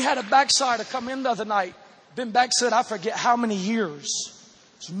had a backslider come in the other night. Been backslid, I forget how many years.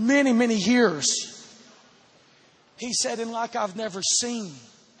 It's many, many years. He said, and like I've never seen,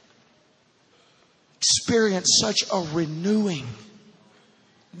 experienced such a renewing.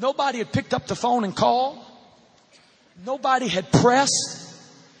 Nobody had picked up the phone and called. Nobody had pressed.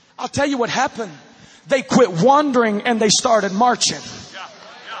 I'll tell you what happened. They quit wandering and they started marching.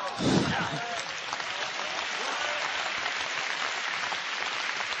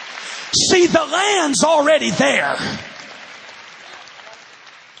 See, the land's already there.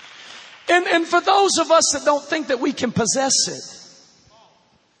 And for those of us that don't think that we can possess it,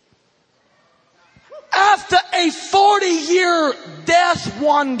 after a 40-year death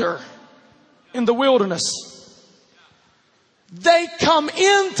wander in the wilderness, they come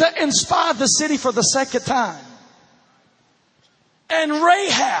in to inspire the city for the second time. And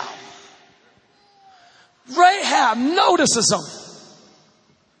Rahab notices them.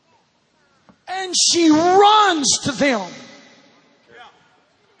 And she runs to them.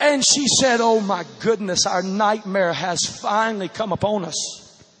 And she said, oh my goodness, our nightmare has finally come upon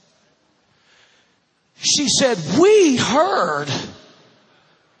us. She said, we heard.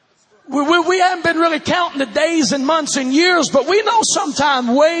 We haven't been really counting the days and months and years, but we know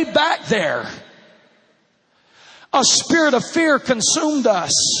sometime way back there, a spirit of fear consumed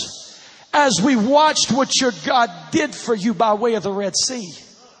us as we watched what your God did for you by way of the Red Sea.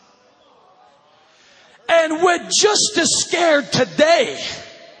 And we're just as scared today.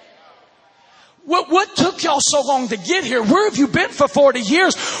 What took y'all so long to get here? Where have you been for 40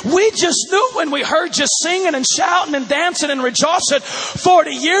 years? We just knew when we heard you singing and shouting and dancing and rejoicing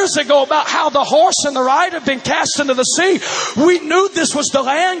 40 years ago about how the horse and the rider have been cast into the sea. We knew this was the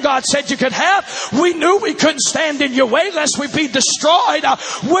land God said you could have. We knew we couldn't stand in your way lest we be destroyed.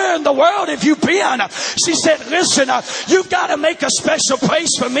 Where in the world have you been? She said, listen, you've got to make a special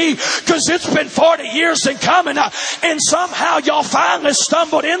place for me because it's been 40 years in coming. And somehow y'all finally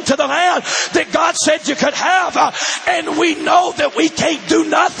stumbled into the land that God said you could have, and we know that we can't do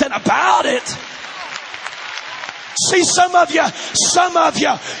nothing about it. See, some of you,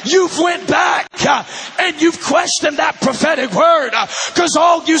 you've went back and you've questioned that prophetic word because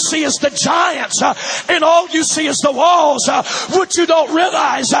all you see is the giants and all you see is the walls. What you don't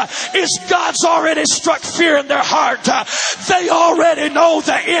realize is God's already struck fear in their heart. They already know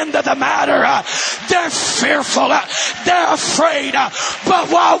the end of the matter. They're fearful. They're afraid.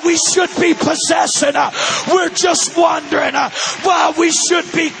 But while we should be possessing, we're just wondering. While we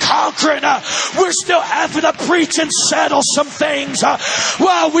should be conquering, we're still having to preach and settle some things.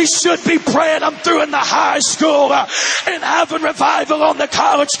 While we should be praying them through in the high school and having revival on the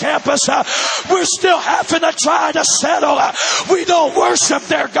college campus, we're still having to try to settle. We don't worship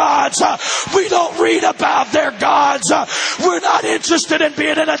their gods. We don't read about their gods. We're not interested in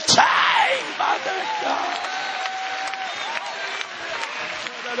being entertained by their gods.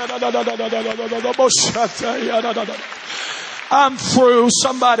 I'm through.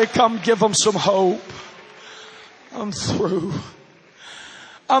 Somebody come give them some hope. I'm through.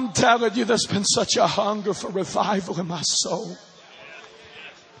 I'm telling you, there's been such a hunger for revival in my soul.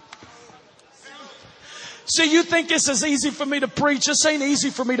 See, you think this is easy for me to preach. This ain't easy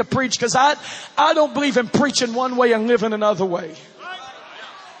for me to preach because I don't believe in preaching one way and living another way.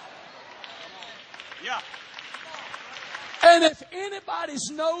 And if anybody's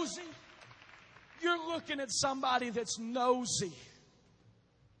nosy, you're looking at somebody that's nosy.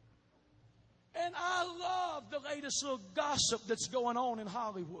 And I love the latest little gossip that's going on in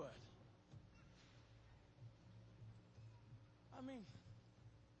Hollywood. I mean,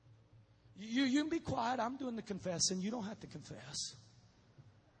 you can be quiet. I'm doing the confessing. You don't have to confess.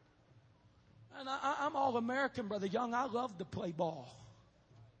 And I'm all American, Brother Young. I love to play ball.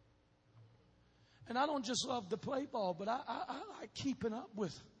 And I don't just love to play ball, but I like keeping up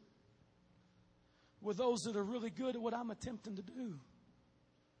with those that are really good at what I'm attempting to do.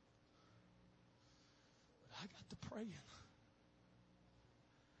 I got to praying.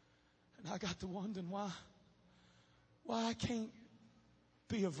 And I got to wondering why I can't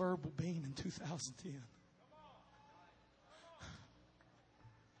be a verbal being in 2010.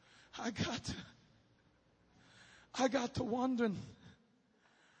 I got to wondering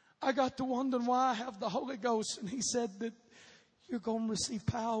why I have the Holy Ghost. And He said that you're going to receive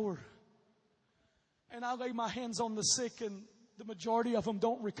power. And I lay my hands on the sick and the majority of them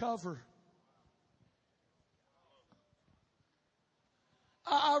don't recover.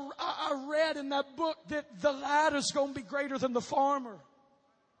 I read in that book that the ladder's going to be greater than the farmer.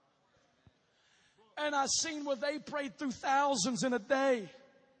 And I seen where they prayed through thousands in a day.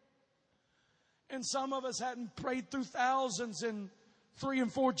 And some of us hadn't prayed through thousands in 3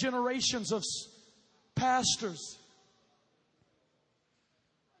 and 4 generations of pastors.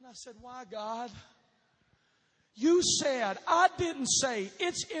 And I said, why, God? You said, I didn't say,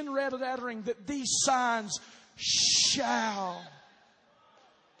 it's in red lettering that these signs shall.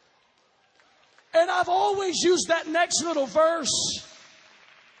 And I've always used that next little verse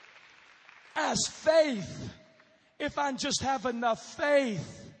as faith. If I just have enough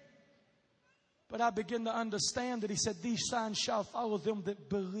faith. But I begin to understand that He said, these signs shall follow them that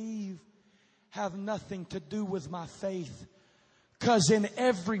believe. Have nothing to do with my faith. Because in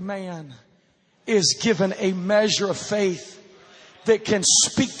every man is given a measure of faith that can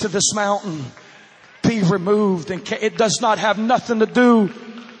speak to this mountain, be removed. And it does not have nothing to do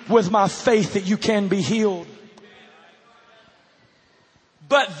with my faith that you can be healed.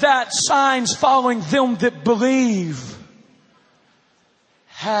 But that signs following them that believe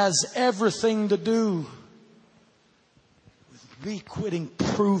has everything to do with me quitting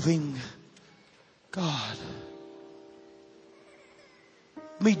proving God.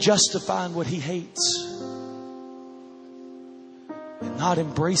 Me justifying what He hates and not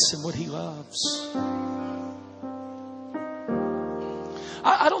embracing what He loves.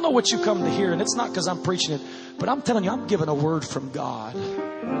 I don't know what you come to hear, and it's not because I'm preaching it, but I'm telling you, I'm giving a word from God.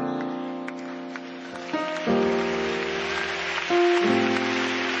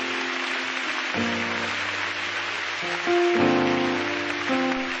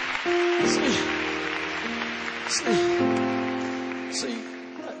 See,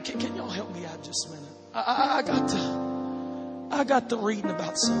 can y'all help me out just I got to reading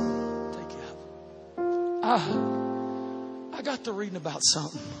about something. Take it out. I got to reading about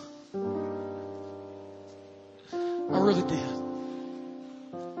something. I really did.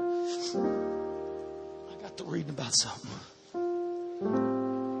 I got to reading about something.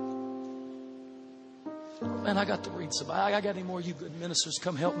 Man, I got to read something. I got any more of you good ministers?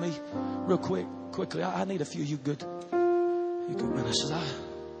 Come help me real quickly. I need a few of you good ministers.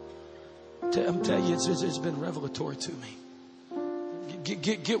 I'm telling you, it's been revelatory to me.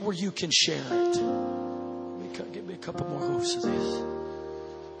 Get where you can share it. Give me a couple more hoofs of this.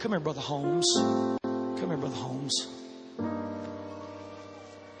 Come here, Brother Holmes. Come here, Brother Holmes.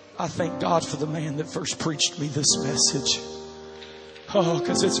 I thank God for the man that first preached me this message. Oh,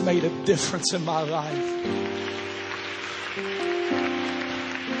 because it's made a difference in my life.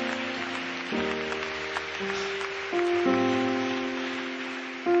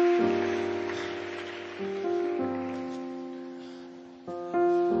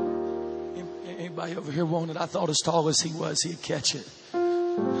 Anybody over here wanted? I thought as tall as he was, he'd catch it.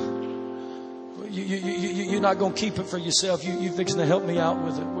 You're not going to keep it for yourself. You fixing to help me out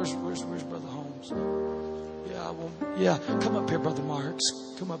with it. Where's Brother Holmes? Yeah, come up here, Brother Marks.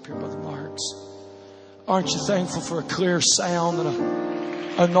 Come up here, Brother Marks. Aren't you thankful for a clear sound and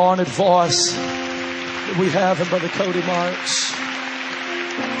an anointed voice that we have in Brother Cody Marks?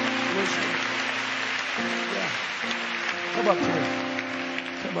 Yeah. Come up here.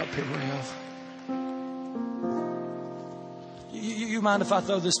 Come up here, Rev. You mind if I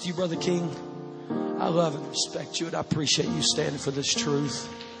throw this to you, Brother King? I love and respect you, and I appreciate you standing for this truth.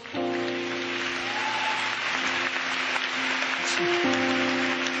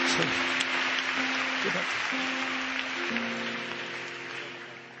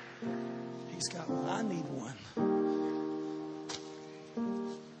 He's got one. I need one.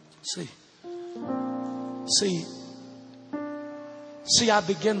 See, I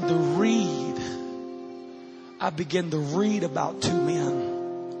began to read about two men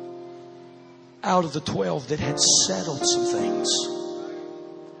out of the 12 that had settled some things,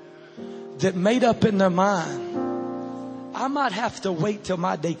 that made up in their mind, I might have to wait till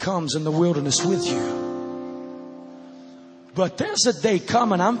my day comes in the wilderness with you. But there's a day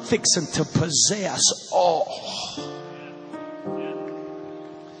coming, I'm fixing to possess all.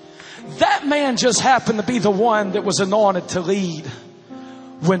 That man just happened to be the one that was anointed to lead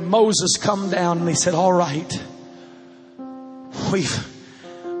when Moses come down and he said, all right,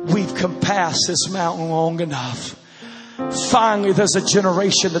 we've come past this mountain long enough. Finally, there's a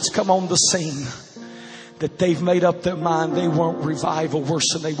generation that's come on the scene that they've made up their mind they want revival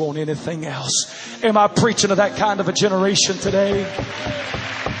worse than they want anything else. Am I preaching to that kind of a generation today?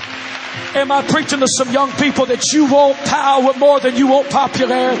 Am I preaching to some young people that you want power more than you want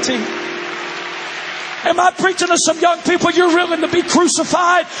popularity? Am I preaching to some young people you're willing to be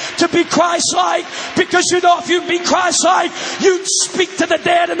crucified to be Christ-like? Because you know if you be Christ-like, you speak to the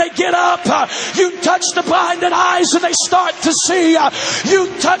dead and they get up. You touch the blinded eyes and they start to see. You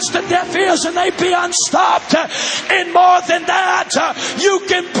touch the deaf ears and they be unstopped. And more than that, you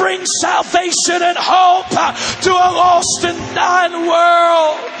can bring salvation and hope to a lost and dying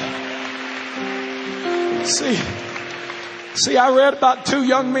world. See, I read about two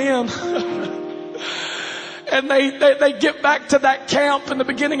young men. And they get back to that camp in the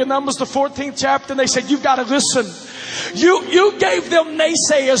beginning of Numbers, the 14th chapter, and they said, you've got to listen. You gave them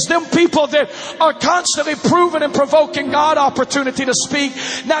naysayers, them people that are constantly proving and provoking God opportunity to speak.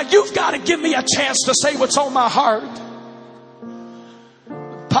 Now you've got to give me a chance to say what's on my heart.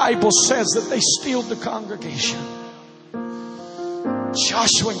 The Bible says that they stilled the congregation.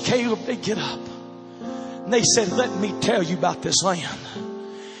 Joshua and Caleb, they get up. And they said, let me tell you about this land.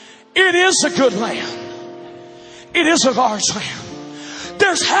 It is a good land. It is a large land.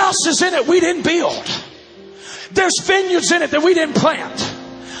 There's houses in it we didn't build. There's vineyards in it that we didn't plant.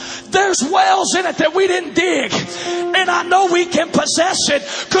 There's wells in it that we didn't dig. And I know we can possess it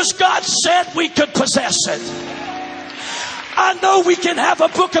because God said we could possess it. I know we can have a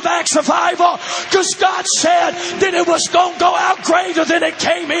Book of Acts revival because God said that it was going to go out greater than it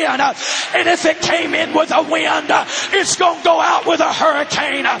came in. And if it came in with a wind, it's going to go out with a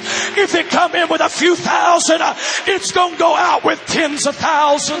hurricane. If it come in with a few thousand, it's going to go out with tens of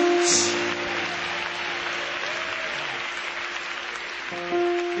thousands.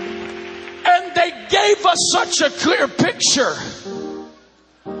 And they gave us such a clear picture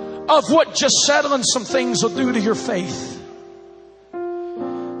of what just settling some things will do to your faith.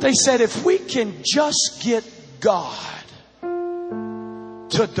 They said, if we can just get God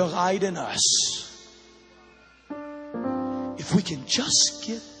to delight in us, if we can just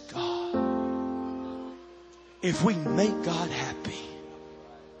get God if we make God happy.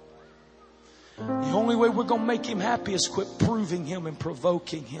 The only way we're going to make Him happy is quit proving Him and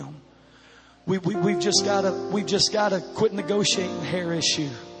provoking Him. We've just got to quit negotiating hair issue.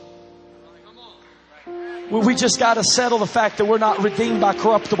 We just got to settle the fact that we're not redeemed by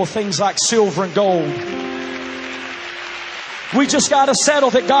corruptible things like silver and gold. We just got to settle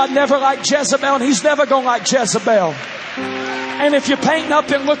that God never liked Jezebel and He's never going to like Jezebel. And if you're painting up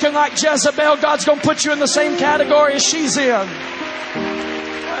and looking like Jezebel, God's going to put you in the same category as she's in.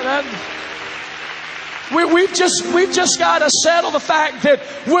 We've just got to settle the fact that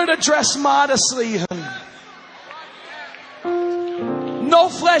we're to dress modestly. No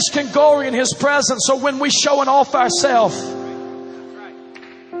flesh can glory in His presence. So when we're showing off ourselves,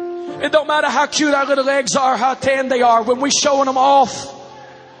 it don't matter how cute our little legs are, how tan they are. When we're showing them off,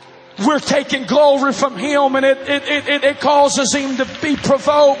 we're taking glory from Him, and it causes Him to be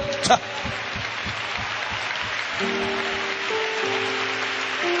provoked.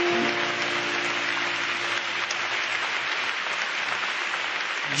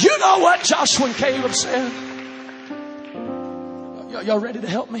 You know what Joshua and Caleb said? Y'all ready to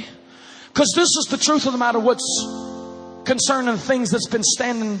help me? Because this is the truth of the matter. What's concerning the things that's been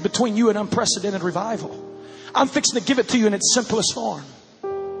standing between you and unprecedented revival. I'm fixing to give it to you in its simplest form.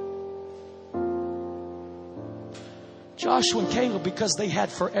 Joshua and Caleb, because they had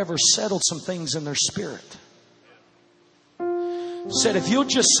forever settled some things in their spirit, said, if you'll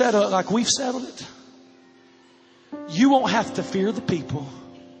just settle it like we've settled it, you won't have to fear the people,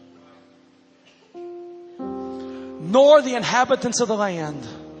 nor the inhabitants of the land,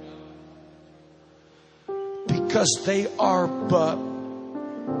 because they are but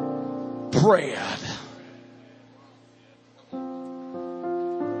bread.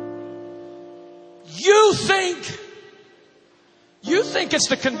 You think it's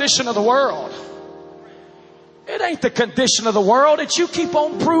the condition of the world. It ain't the condition of the world. It's you keep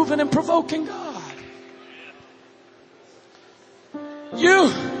on proving and provoking God.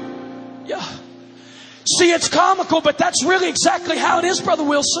 Yeah. See, it's comical, but that's really exactly how it is, Brother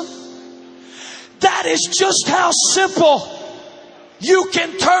Wilson. That is just how simple you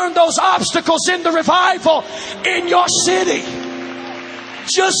can turn those obstacles into revival in your city.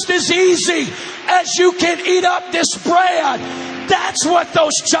 Just as easy as you can eat up this bread. That's what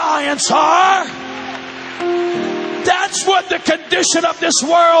those giants are. That's what the condition of this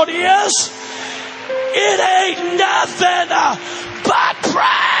world is. It ain't nothing but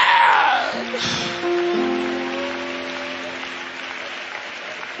bread.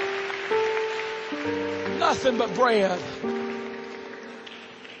 Nothing but bread.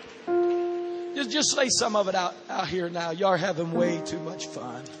 Just lay some of it out here now. Y'all are having way too much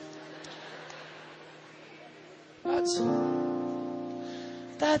fun. That's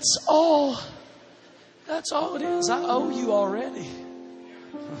all. That's all it is. I owe you already.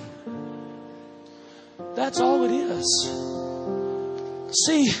 That's all it is.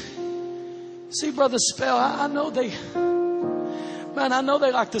 See, Brother Spell, I know they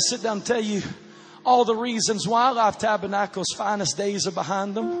like to sit down and tell you all the reasons why Life Tabernacle's finest days are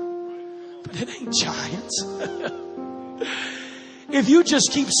behind them. But it ain't giants. If you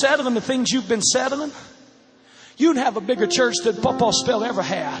just keep settling the things you've been settling, you'd have a bigger church than Papa Spell ever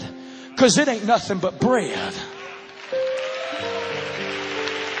had. Because it ain't nothing but bread.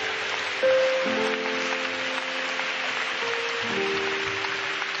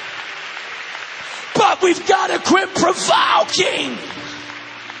 But we've got to quit provoking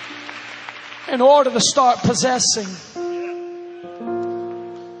in order to start possessing.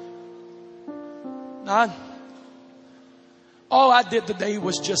 All I did today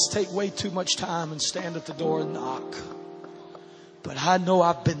was just take way too much time and stand at the door and knock. But I know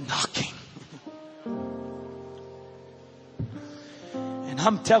I've been knocking. And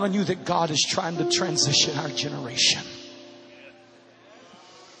I'm telling you that God is trying to transition our generation.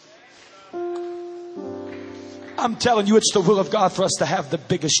 I'm telling you it's the will of God for us to have the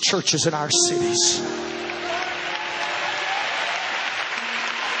biggest churches in our cities.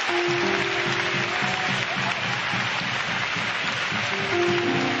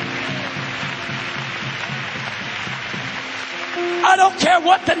 I don't care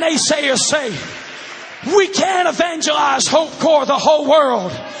what the naysayers say. We can't evangelize Hope Core the whole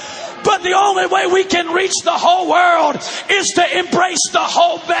world. But the only way we can reach the whole world is to embrace the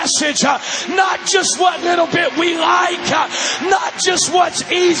whole message. Not just what little bit we like. Not just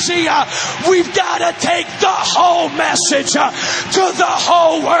what's easy. We've got to take the whole message to the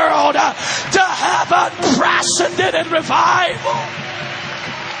whole world to have unprecedented revival.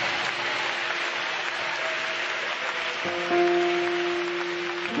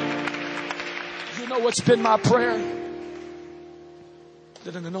 know it's been my prayer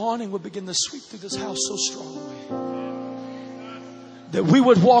that an anointing would begin to sweep through this house so strongly that we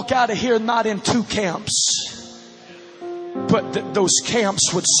would walk out of here not in two camps, but that those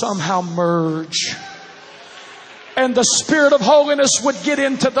camps would somehow merge. And the Spirit of holiness would get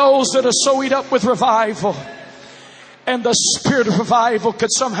into those that are so eat up with revival. And the Spirit of revival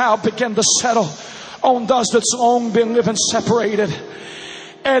could somehow begin to settle on those that's long been living separated.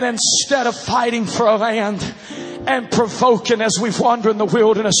 And instead of fighting for a land and provoking as we've wandered in the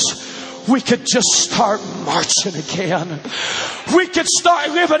wilderness, we could just start marching again. We could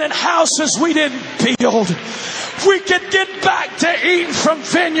start living in houses we didn't build. We could get back to eating from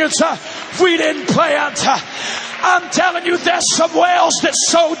vineyards we didn't plant. I'm telling you, there's some wells that's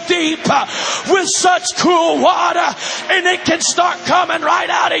so deep with such cool water, and it can start coming right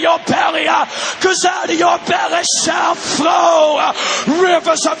out of your belly, because out of your belly shall flow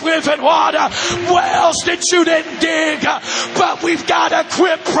rivers of living water, wells that you didn't dig. But we've got to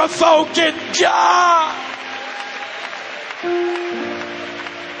quit provoking God.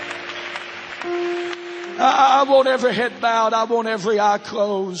 I want every head bowed. I want every eye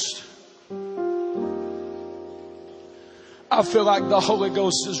closed. I feel like the Holy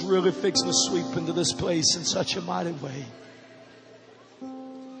Ghost is really fixing to sweep into this place in such a mighty way.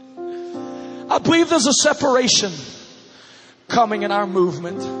 I believe there's a separation coming in our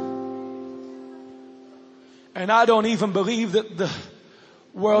movement. And I don't even believe that the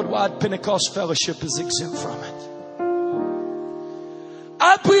Worldwide Pentecost Fellowship is exempt from it.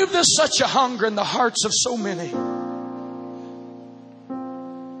 I believe there's such a hunger in the hearts of so many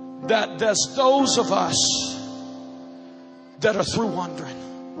that there's those of us that are through wandering,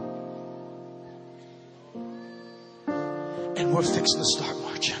 and we're fixing to start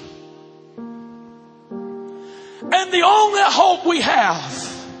marching. And the only hope we have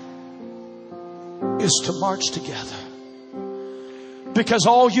is to march together, because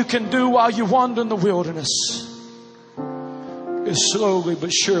all you can do while you wander in the wilderness is slowly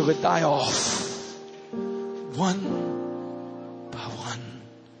but surely die off, one by one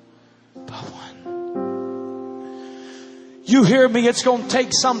by one. You hear me? It's going to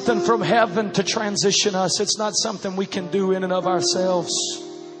take something from heaven to transition us. It's not something we can do in and of ourselves.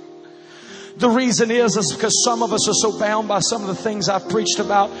 The reason is because some of us are so bound by some of the things I've preached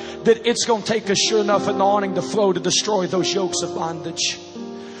about that it's going to take a sure enough anointing to flow to destroy those yokes of bondage.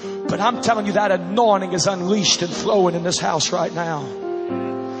 But I'm telling you, that anointing is unleashed and flowing in this house right now.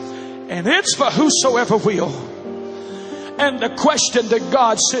 And it's for whosoever will. And the question that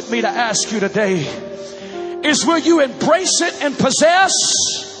God sent me to ask you today is, will you embrace it and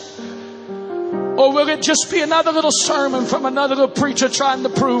possess? Or will it just be another little sermon from another little preacher trying to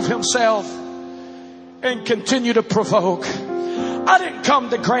prove himself and continue to provoke? I didn't come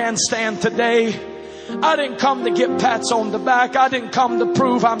to grandstand today. I didn't come to get pats on the back. I didn't come to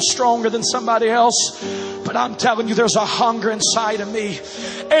prove I'm stronger than somebody else. But I'm telling you, there's a hunger inside of me.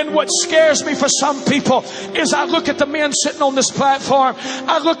 And what scares me for some people is I look at the men sitting on this platform.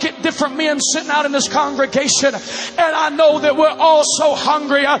 I look at different men sitting out in this congregation. And I know that we're all so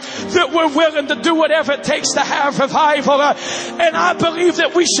hungry that we're willing to do whatever it takes to have revival. And I believe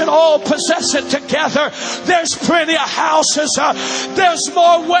that we should all possess it together. There's plenty of houses. There's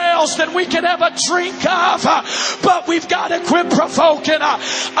more wells than we can ever drink of. But we've got to quit provoking.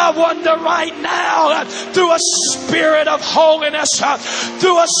 I wonder right now, through a spirit of holiness,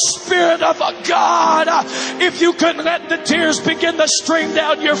 through a spirit of God, if you could let the tears begin to stream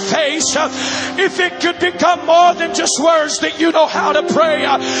down your face, if it could become more than just words that you know how to pray,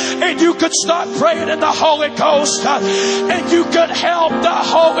 and you could start praying in the Holy Ghost, and you could help the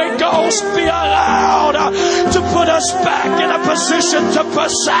Holy Ghost be allowed to put us back in a position to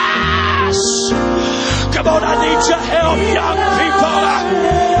possess. Come on, I need your help, young people.